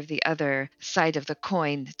that's sort of the other side of the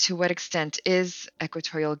coin. To what extent is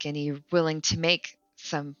Equatorial Guinea willing to make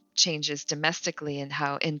some changes domestically in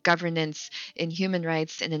how, in governance, in human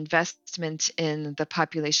rights, in investment in the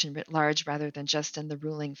population writ large rather than just in the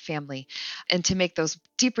ruling family, and to make those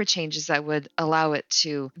deeper changes that would allow it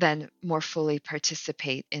to then more fully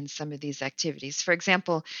participate in some of these activities. For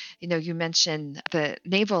example, you mentioned the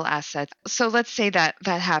naval assets. So let's say that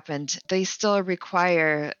happened. They still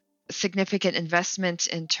require significant investment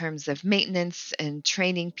in terms of maintenance and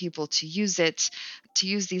training people to use it, to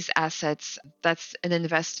use these assets. That's an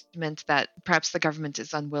investment that perhaps the government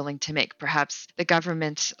is unwilling to make. Perhaps the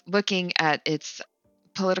government, looking at its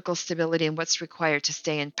political stability and what's required to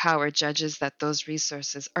stay in power, judges that those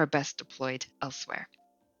resources are best deployed elsewhere.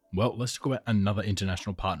 Well, let's talk about another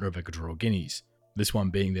international partner of Equatorial Guinea's, this one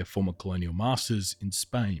being their former colonial masters in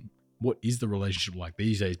Spain. What is the relationship like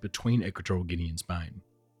these days between Equatorial Guinea and Spain?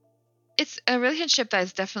 It's a relationship that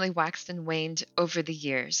has definitely waxed and waned over the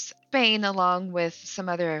years. Spain, along with some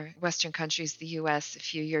other Western countries, the US, a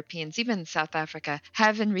few Europeans, even South Africa,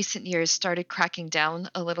 have in recent years started cracking down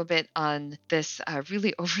a little bit on this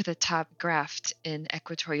really over-the-top graft in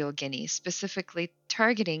Equatorial Guinea, specifically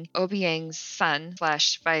targeting Obiang's son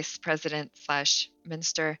slash vice president slash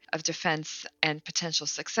minister of defense and potential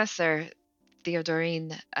successor,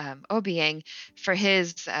 Theodorine Obiang, for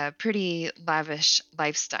his pretty lavish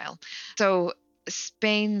lifestyle. So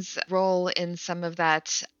Spain's role in some of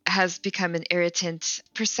that has become an irritant.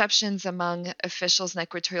 Perceptions among officials in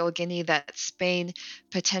Equatorial Guinea that Spain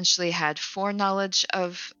potentially had foreknowledge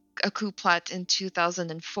of a coup plot in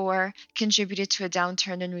 2004 contributed to a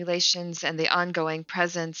downturn in relations, and the ongoing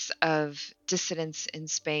presence of dissidents in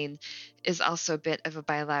Spain is also a bit of a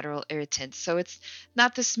bilateral irritant. So it's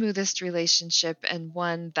not the smoothest relationship, and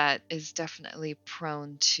one that is definitely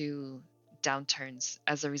prone to downturns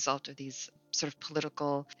as a result of these sort of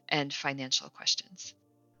political and financial questions.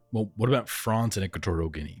 Well, what about France and Equatorial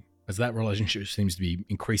Guinea? As that relationship seems to be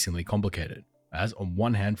increasingly complicated. As on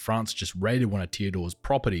one hand, France just raided one of Theodore's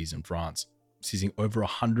properties in France, seizing over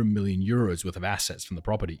 100 million euros worth of assets from the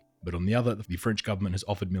property. But on the other, the French government has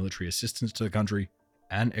offered military assistance to the country,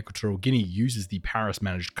 and Equatorial Guinea uses the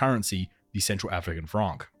Paris-managed currency, the Central African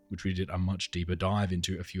franc, which we did a much deeper dive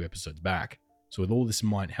into a few episodes back. So with all this in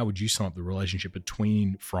mind, how would you sum up the relationship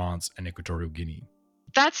between France and Equatorial Guinea?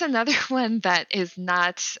 That's another one that is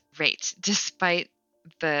not great, despite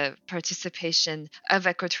the participation of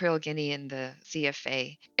Equatorial Guinea in the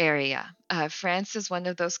CFA area. France is one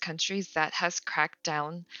of those countries that has cracked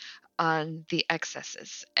down on the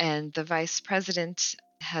excesses, and the vice president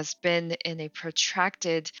has been in a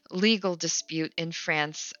protracted legal dispute in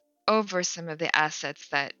France over some of the assets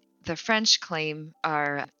that the French claim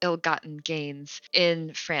are ill-gotten gains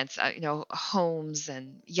in France, homes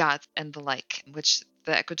and yachts and the like, which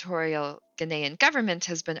the Equatorial Guinean government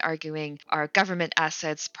has been arguing are government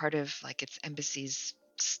assets, part of like its embassy's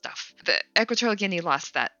stuff. The Equatorial Guinea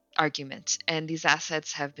lost that argument, and these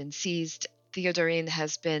assets have been seized. Theodorine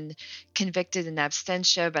has been convicted in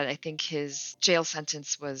absentia, but I think his jail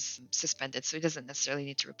sentence was suspended, so he doesn't necessarily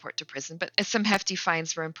need to report to prison. But some hefty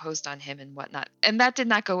fines were imposed on him and whatnot. And that did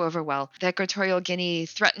not go over well. The Equatorial Guinea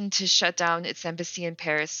threatened to shut down its embassy in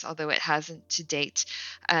Paris, although it hasn't to date.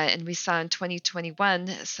 And we saw in 2021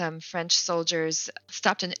 some French soldiers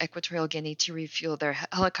stopped in Equatorial Guinea to refuel their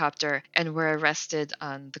helicopter and were arrested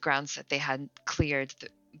on the grounds that they hadn't cleared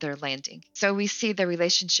their landing. So we see the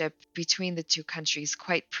relationship between the two countries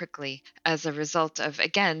quite prickly as a result of,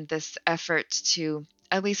 again, this effort to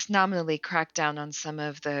at least nominally crack down on some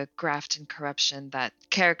of the graft and corruption that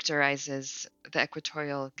characterizes the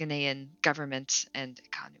Equatorial Guinean government and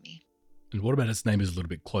economy. And what about its neighbours a little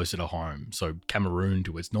bit closer to home? So Cameroon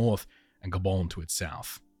to its north and Gabon to its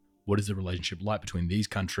south. What is the relationship like between these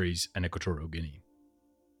countries and Equatorial Guinea?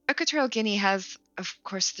 Equatorial Guinea has, of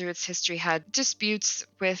course, through its history, had disputes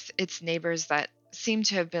with its neighbors that seem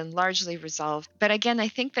to have been largely resolved. But again, I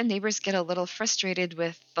think the neighbors get a little frustrated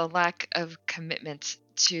with the lack of commitment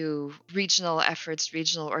to regional efforts,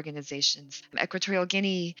 regional organizations. Equatorial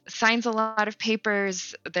Guinea signs a lot of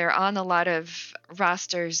papers, they're on a lot of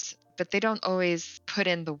rosters, but they don't always put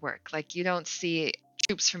in the work. Like, you don't see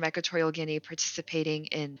troops from Equatorial Guinea participating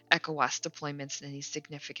in ECOWAS deployments in any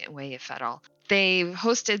significant way, if at all. They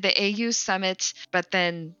hosted the AU summit, but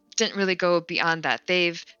then didn't really go beyond that.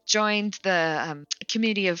 They've joined the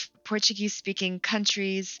community of Portuguese-speaking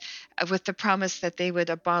countries with the promise that they would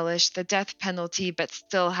abolish the death penalty, but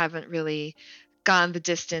still haven't really gone the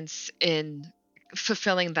distance in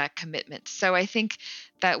fulfilling that commitment. So I think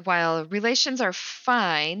that while relations are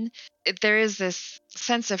fine, there is this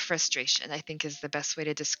sense of frustration, I think is the best way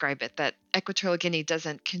to describe it, that Equatorial Guinea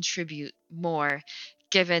doesn't contribute more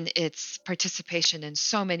given its participation in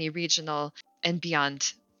so many regional and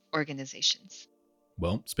beyond organizations.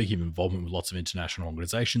 Well, speaking of involvement with lots of international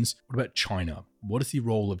organizations, what about China? What is the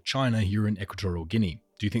role of China here in Equatorial Guinea?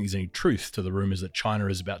 Do you think there's any truth to the rumors that China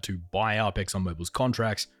is about to buy up ExxonMobil's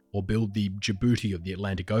contracts or build the Djibouti of the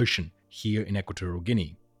Atlantic Ocean here in Equatorial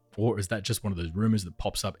Guinea? Or is that just one of those rumors that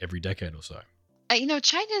pops up every decade or so?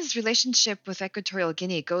 China's relationship with Equatorial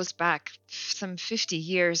Guinea goes back some 50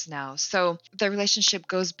 years now. So the relationship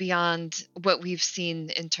goes beyond what we've seen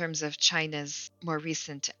in terms of China's more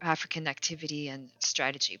recent African activity and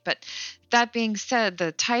strategy. But that being said,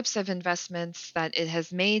 the types of investments that it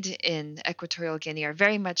has made in Equatorial Guinea are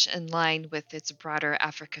very much in line with its broader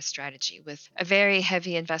Africa strategy, with a very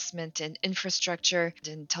heavy investment in infrastructure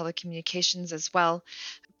and telecommunications as well.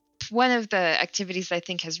 One of the activities I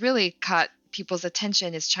think has really caught people's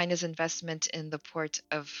attention is China's investment in the port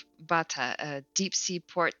of Bata, a deep sea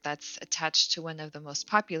port that's attached to one of the most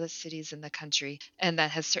populous cities in the country, and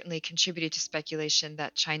that has certainly contributed to speculation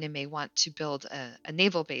that China may want to build a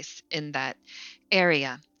naval base in that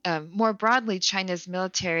area. More broadly, China's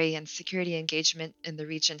military and security engagement in the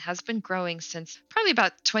region has been growing since probably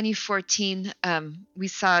about 2014. We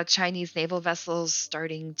saw Chinese naval vessels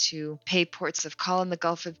starting to pay ports of call in the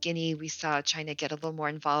Gulf of Guinea. We saw China get a little more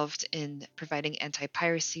involved in providing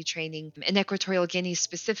anti-piracy training. In Equatorial Guinea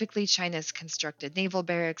specifically, China's constructed naval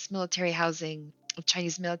barracks, military housing.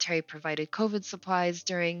 Chinese military provided COVID supplies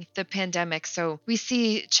during the pandemic. So we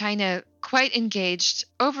see China quite engaged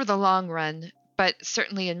over the long run, but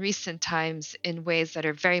certainly in recent times in ways that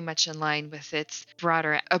are very much in line with its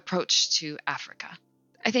broader approach to Africa.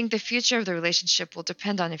 I think the future of the relationship will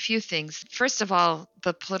depend on a few things. First of all,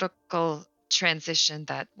 the political transition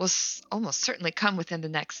that will almost certainly come within the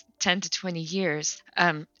next 10 to 20 years.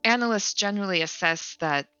 Analysts generally assess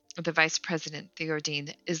that the vice president, Theodore,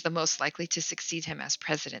 is the most likely to succeed him as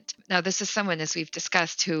president. Now, this is someone, as we've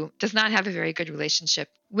discussed, who does not have a very good relationship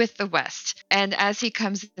with the West. And as he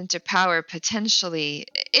comes into power, potentially,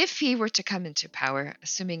 if he were to come into power,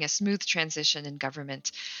 assuming a smooth transition in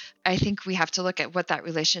government, I think we have to look at what that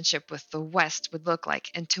relationship with the West would look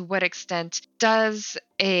like, and to what extent does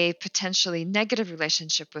a potentially negative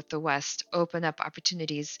relationship with the West open up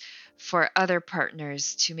opportunities for other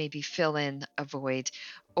partners to maybe fill in a void,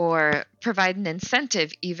 or provide an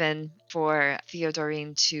incentive even for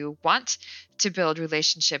Theodore to want to build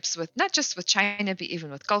relationships with not just with China, but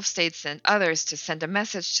even with Gulf states and others, to send a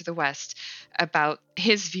message to the West about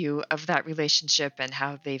his view of that relationship and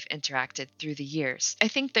how they've interacted through the years. I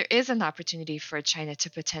think there is an opportunity for China to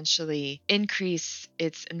potentially increase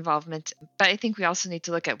its involvement, but I think we also need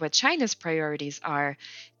to look at what China's priorities are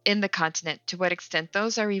in the continent, to what extent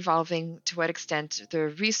those are evolving, to what extent the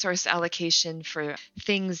resource allocation for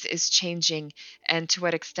things is changing, and to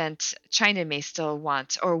what extent China may still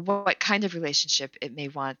want, or what kind of relationship it may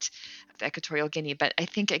want with Equatorial Guinea. But I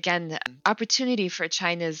think, again, opportunity for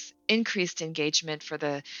China's increased engagement, for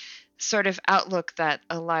the sort of outlook that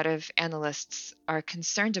a lot of analysts are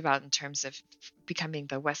concerned about in terms of becoming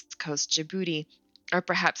the West Coast Djibouti, are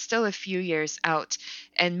perhaps still a few years out,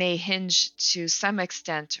 and may hinge to some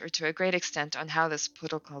extent or to a great extent on how this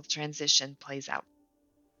political transition plays out.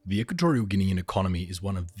 The Equatorial Guinean economy is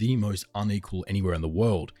one of the most unequal anywhere in the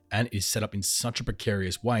world, and is set up in such a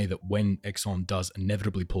precarious way that when Exxon does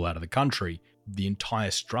inevitably pull out of the country, the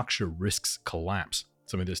entire structure risks collapse,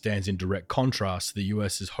 something that stands in direct contrast to the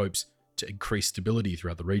US's hopes to increase stability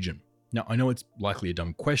throughout the region. Now, I know it's likely a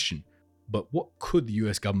dumb question, But what could the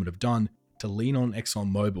US government have done to lean on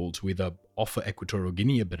ExxonMobil to either offer Equatorial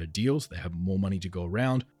Guinea a better deal so they have more money to go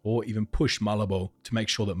around, or even push Malabo to make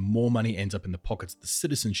sure that more money ends up in the pockets of the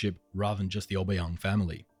citizenship rather than just the Obiang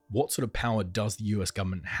family? What sort of power does the US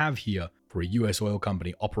government have here for a US oil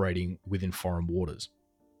company operating within foreign waters?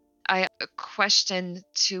 I question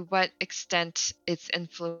to what extent its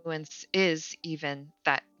influence is even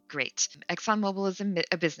that great. ExxonMobil is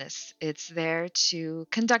a business. It's there to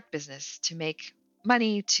conduct business, to make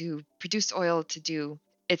money, to produce oil, to do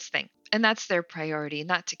its thing. And that's their priority,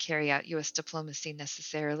 not to carry out US diplomacy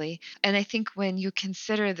necessarily. And I think when you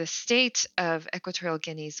consider the state of Equatorial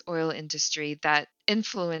Guinea's oil industry, that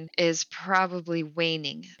influence is probably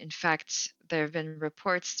waning. In fact, there have been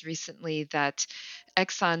reports recently that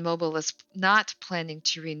ExxonMobil is not planning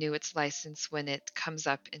to renew its license when it comes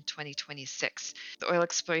up in 2026. The oil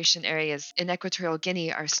exploration areas in Equatorial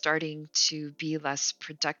Guinea are starting to be less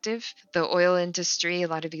productive. The oil industry, a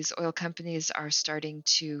lot of these oil companies are starting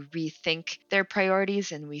to rethink their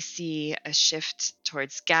priorities, and we see a shift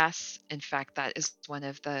towards gas. In fact, that is one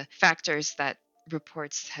of the factors that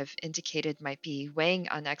reports have indicated might be weighing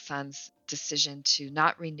on Exxon's decision to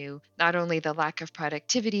not renew not only the lack of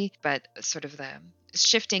productivity, but sort of the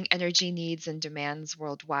shifting energy needs and demands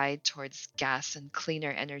worldwide towards gas and cleaner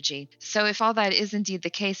energy. So if all that is indeed the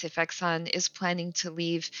case, if Exxon is planning to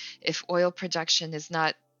leave, if oil production is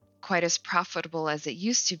not quite as profitable as it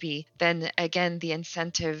used to be, then again, the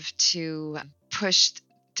incentive to push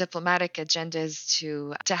diplomatic agendas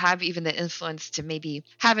to have even the influence to maybe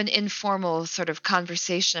have an informal sort of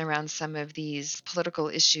conversation around some of these political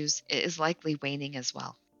issues is likely waning as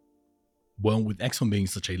well. Well, with Exxon being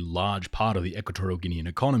such a large part of the Equatorial Guinean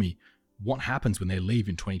economy, what happens when they leave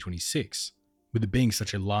in 2026? With it being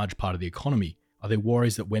such a large part of the economy, are there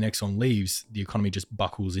worries that when Exxon leaves, the economy just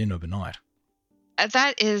buckles in overnight?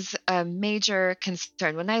 That is a major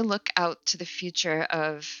concern. When I look out to the future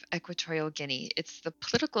of Equatorial Guinea, it's the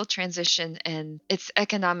political transition and its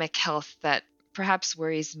economic health that perhaps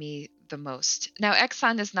worries me the most. Now,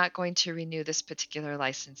 Exxon is not going to renew this particular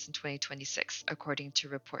license in 2026, according to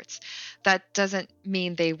reports. That doesn't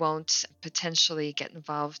mean they won't potentially get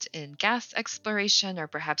involved in gas exploration, or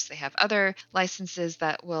perhaps they have other licenses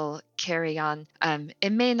that will carry on.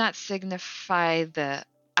 It may not signify the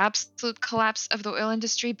absolute collapse of the oil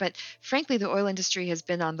industry, but frankly, the oil industry has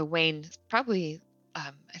been on the wane probably,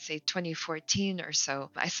 I'd say 2014 or so.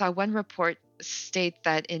 I saw one report state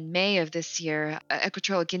that in May of this year,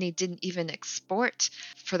 Equatorial Guinea didn't even export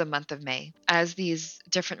for the month of May as these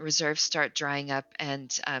different reserves start drying up and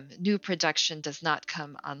new production does not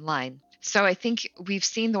come online. So I think we've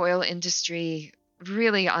seen the oil industry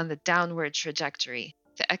really on the downward trajectory.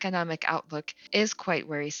 The economic outlook is quite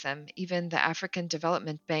worrisome. Even the African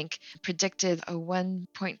Development Bank predicted a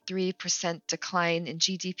 1.3% decline in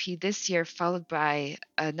GDP this year, followed by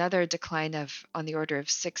another decline of on the order of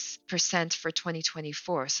 6% for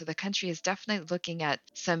 2024. So the country is definitely looking at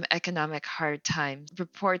some economic hard times.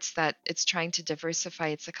 Reports that it's trying to diversify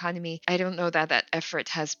its economy. I don't know that that effort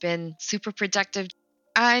has been super productive.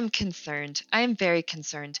 I'm concerned. I am very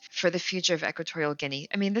concerned for the future of Equatorial Guinea.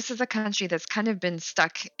 I mean, this is a country that's kind of been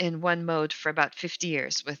stuck in one mode for about 50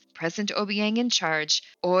 years with President Obiang in charge,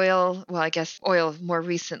 oil, well, I guess oil more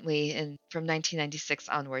recently from 1996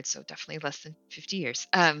 onwards, so definitely less than 50 years,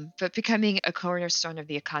 but becoming a cornerstone of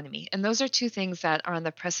the economy. And those are two things that are on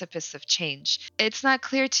the precipice of change. It's not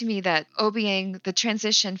clear to me that Obiang, the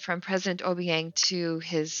transition from President Obiang to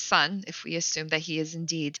his son, if we assume that he is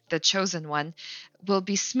indeed the chosen one, will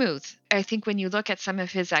be smooth. I think when you look at some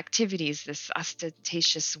of his activities, this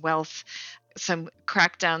ostentatious wealth, some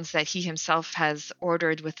crackdowns that he himself has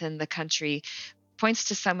ordered within the country, points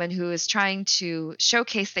to someone who is trying to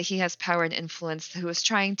showcase that he has power and influence, who is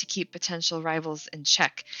trying to keep potential rivals in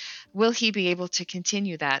check. Will he be able to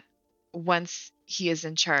continue that once he is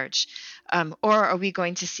in charge? Or are we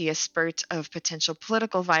going to see a spurt of potential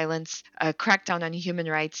political violence, a crackdown on human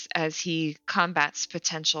rights as he combats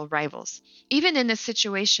potential rivals? Even in a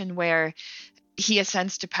situation where he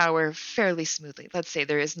ascends to power fairly smoothly, let's say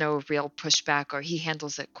there is no real pushback or he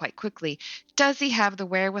handles it quite quickly, does he have the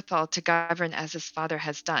wherewithal to govern as his father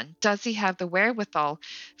has done? Does he have the wherewithal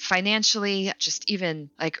financially, just even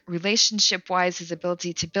like relationship wise, his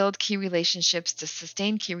ability to build key relationships, to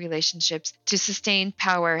sustain key relationships, to sustain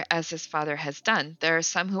power as his father has done? There are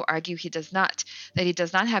some who argue he does not, that he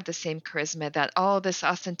does not have the same charisma, that all this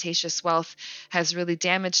ostentatious wealth has really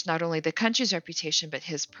damaged not only the country's reputation, but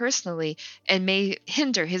his personally, and may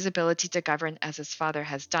hinder his ability to govern as his father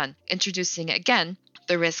has done, introducing again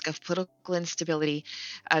the risk of political instability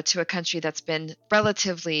to a country that's been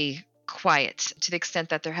relatively quiet. To the extent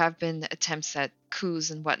that there have been attempts at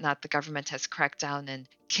coups and whatnot, the government has cracked down and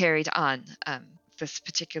carried on this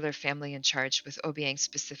particular family in charge, with Obiang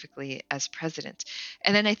specifically as president.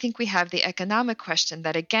 And then I think we have the economic question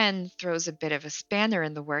that again throws a bit of a spanner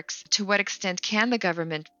in the works. To what extent can the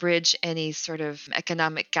government bridge any sort of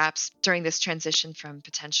economic gaps during this transition from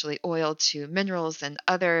potentially oil to minerals and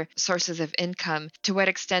other sources of income? To what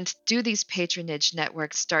extent do these patronage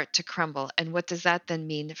networks start to crumble? And what does that then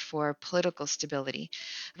mean for political stability?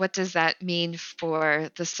 What does that mean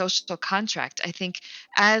for the social contract? I think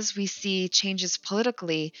as we see changes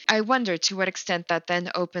politically, I wonder to what extent that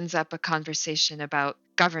then opens up a conversation about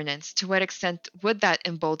governance. To what extent would that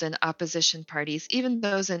embolden opposition parties, even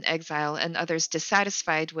those in exile and others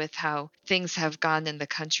dissatisfied with how things have gone in the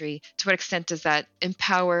country? To what extent does that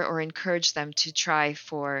empower or encourage them to try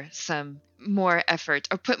for some more effort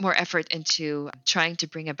or put more effort into trying to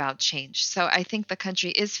bring about change? So I think the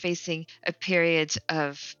country is facing a period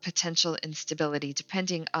of potential instability,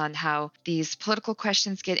 depending on how these political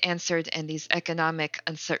questions get answered and these economic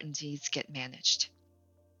uncertainties get managed.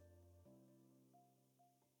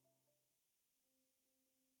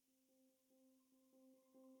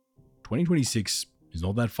 "2026 is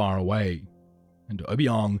not that far away, and to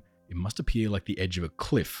Obiang, it must appear like the edge of a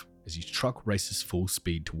cliff as his truck races full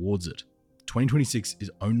speed towards it. 2026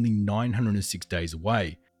 is only 906 days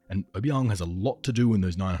away, and Obiang has a lot to do in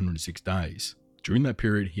those 906 days. During that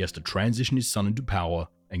period, he has to transition his son into power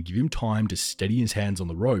and give him time to steady his hands on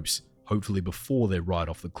the ropes, hopefully before they ride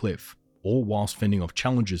off the cliff, all whilst fending off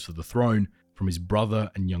challenges for the throne from his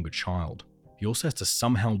brother and younger child. He also has to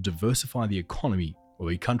somehow diversify the economy of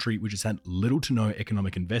a country which has had little to no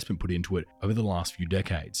economic investment put into it over the last few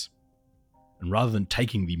decades. And rather than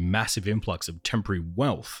taking the massive influx of temporary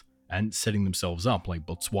wealth and setting themselves up like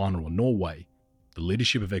Botswana or Norway, the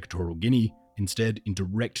leadership of Equatorial Guinea, instead, in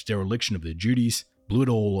direct dereliction of their duties, blew it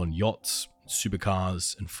all on yachts,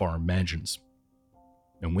 supercars, and foreign mansions.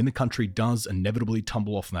 And when the country does inevitably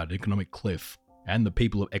tumble off that economic cliff, and the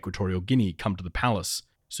people of Equatorial Guinea come to the palace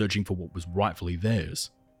searching for what was rightfully theirs,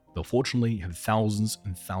 they'll fortunately have thousands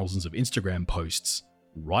and thousands of Instagram posts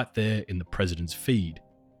right there in the president's feed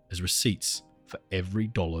as receipts for every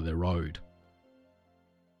dollar they're owed.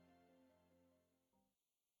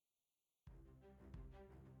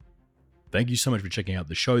 Thank you so much for checking out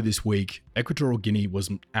the show this week. Equatorial Guinea was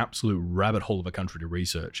an absolute rabbit hole of a country to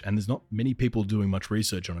research, and there's not many people doing much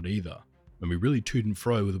research on it either. And we really toot and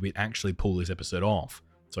fro whether we'd actually pull this episode off.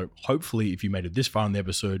 So hopefully, if you made it this far in the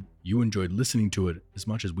episode, you enjoyed listening to it as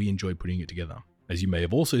much as we enjoyed putting it together. As you may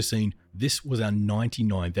have also seen, this was our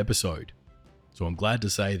 99th episode. So I'm glad to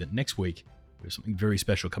say that next week, we have something very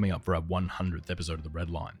special coming up for our 100th episode of The Red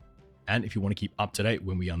Line. And if you want to keep up to date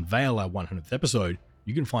when we unveil our 100th episode,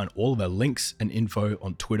 you can find all of our links and info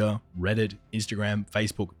on Twitter, Reddit, Instagram,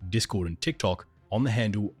 Facebook, Discord, and TikTok on the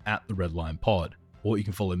handle @TheRedLinePod. Or you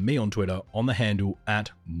can follow me on Twitter on the handle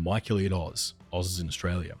 @MikeElliottOz. Oz is in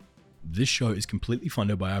Australia. This show is completely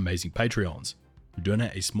funded by our amazing Patreons, who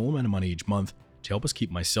donate a small amount of money each month to help us keep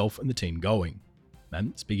myself and the team going.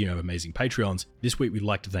 And speaking of amazing Patreons, this week we'd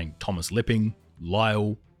like to thank Thomas Lipping,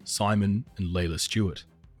 Lyle, Simon, and Layla Stewart,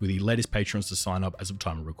 who are the latest patrons to sign up as of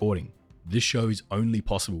time of recording. This show is only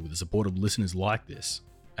possible with the support of listeners like this,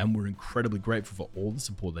 and we're incredibly grateful for all the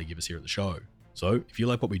support they give us here at the show. So if you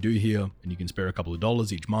like what we do here and you can spare a couple of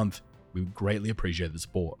dollars each month, we would greatly appreciate the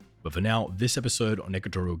support. But for now, this episode on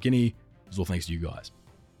Equatorial Guinea is all thanks to you guys.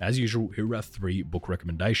 As usual, here are our 3 book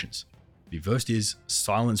recommendations. The first is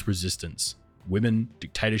Silence Resistance: Women,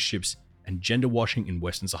 Dictatorships, and Gender Washing in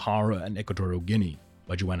Western Sahara and Equatorial Guinea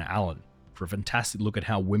by Joanna Allen, for a fantastic look at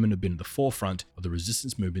how women have been at the forefront of the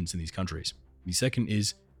resistance movements in these countries. The second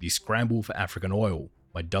is The Scramble for African Oil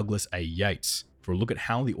by Douglas A. Yates, for a look at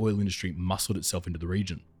how the oil industry muscled itself into the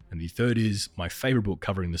region. And the third is my favorite book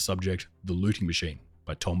covering the subject, The Looting Machine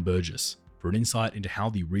by Tom Burgess, for an insight into how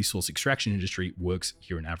the resource extraction industry works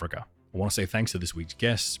here in Africa. I want to say thanks to this week's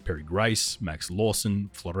guests, Perry Grace, Max Lawson,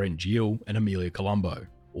 Florent Gilles, and Amelia Colombo.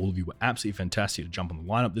 All of you were absolutely fantastic to jump on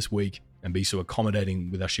the lineup this week and be so accommodating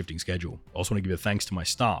with our shifting schedule. I also want to give a thanks to my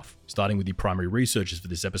staff, starting with the primary researchers for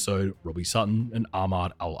this episode, Robbie Sutton and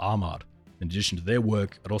Ahmad Al-Ahmad. In addition to their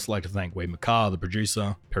work, I'd also like to thank Wade McCarr, the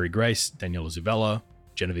producer, Perry Grace, Daniela Zuvella,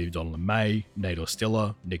 Genevieve Donlan-May, Nate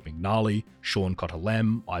Ostiller, Nick McNally, Sean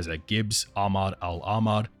Cotterlem, Isaac Gibbs, Ahmad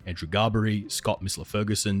Al-Ahmad, Andrew Garbery, Scott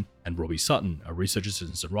Misler-Ferguson, and Robbie Sutton, our research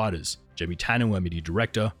assistants and writers, Jamie Tanner, our media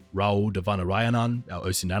director, Raul Devanarayanan, our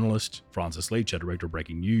OSINT analyst, Francis Leach, our director of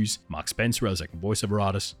breaking news, Mark Spencer, our second voiceover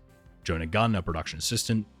artist, Jonah Gunn, our production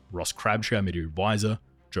assistant, Ross Crabtree, our media advisor,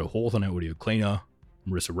 Joe Hawthorne, our audio cleaner,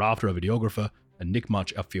 Marissa Rafter, our videographer, and Nick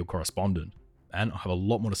Much, our field correspondent. And I have a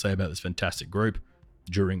lot more to say about this fantastic group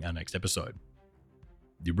during our next episode.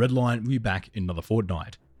 The Red Line will be back in another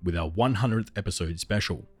fortnight with our 100th episode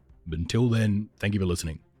special. But until then, thank you for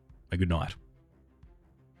listening, and good night.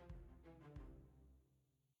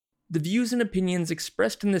 The views and opinions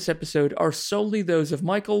expressed in this episode are solely those of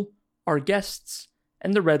Michael, our guests,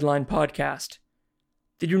 and the Red Line podcast.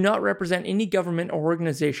 They do not represent any government or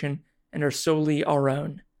organization and are solely our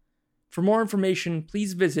own. For more information,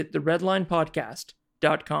 please visit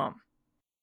theredlinepodcast.com.